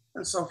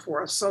and so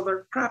forth. So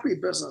they're crappy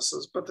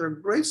businesses, but they're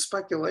great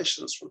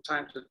speculations from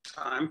time to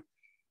time.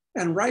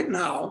 And right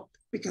now,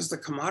 because the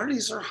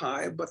commodities are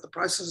high, but the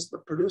prices of the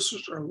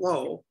producers are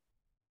low,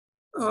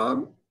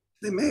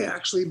 they may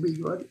actually be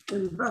good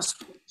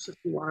investments if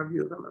you want to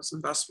view them as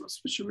investments,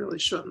 but you really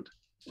shouldn't.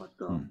 But,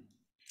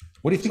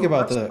 what do you think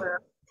about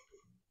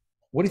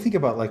what do you think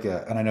about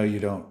and I know you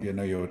don't,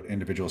 your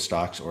individual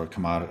stocks or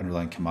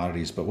underlying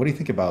commodities, but what do you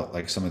think about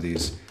like some of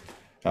these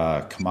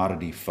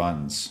commodity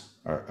funds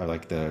are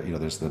like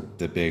there's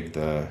the big,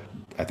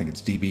 I think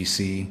it's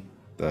DBC,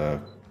 the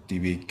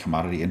DB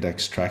Commodity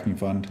Index Tracking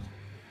Fund.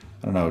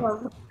 I don't know.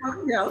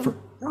 Well, the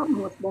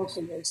problem with most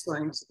of those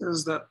things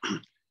is that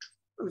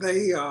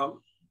they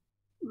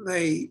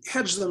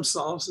hedge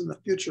themselves in the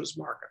futures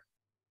market.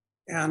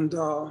 And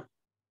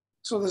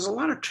so there's a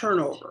lot of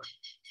turnover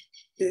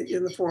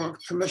in the form of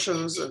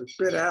commissions and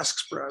bid-ask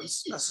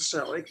spreads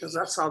necessarily, because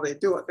that's how they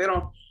do it. They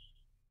don't,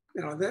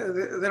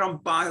 they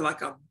don't buy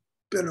like a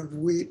bin of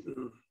wheat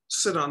and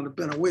sit on the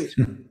bin of wheat.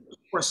 Of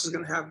course, it's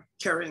going to have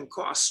carrying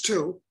costs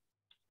too.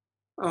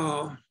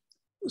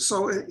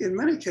 So in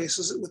many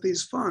cases with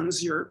these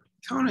funds, you're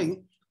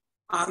counting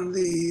on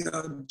the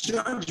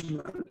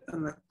judgment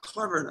and the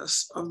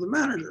cleverness of the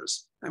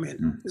managers. I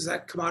mean, is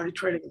that commodity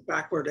trading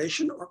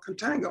backwardation or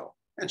contango?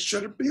 And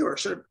should it be, or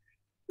should it?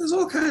 There's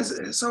all kinds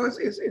of, so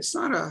it's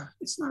not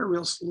a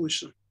real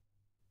solution.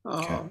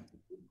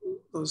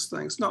 Those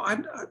things. No, I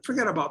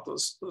forget about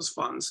those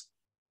funds.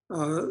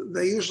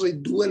 They usually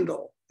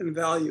dwindle in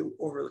value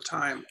over the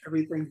time,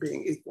 everything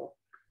being equal.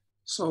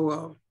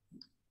 So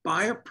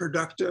buy a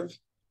productive,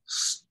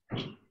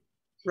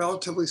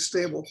 relatively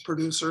stable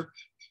producer,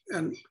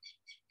 and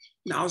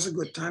now's a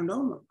good time to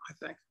own them, I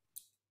think.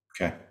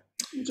 Okay.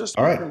 Just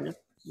all right.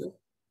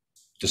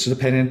 Just an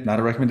opinion, not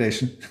a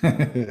recommendation.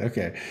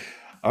 Okay.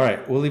 All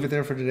right. We'll leave it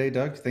there for today,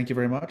 Doug. Thank you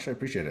very much. I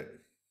appreciate it.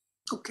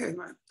 Okay,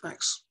 man.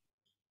 Thanks.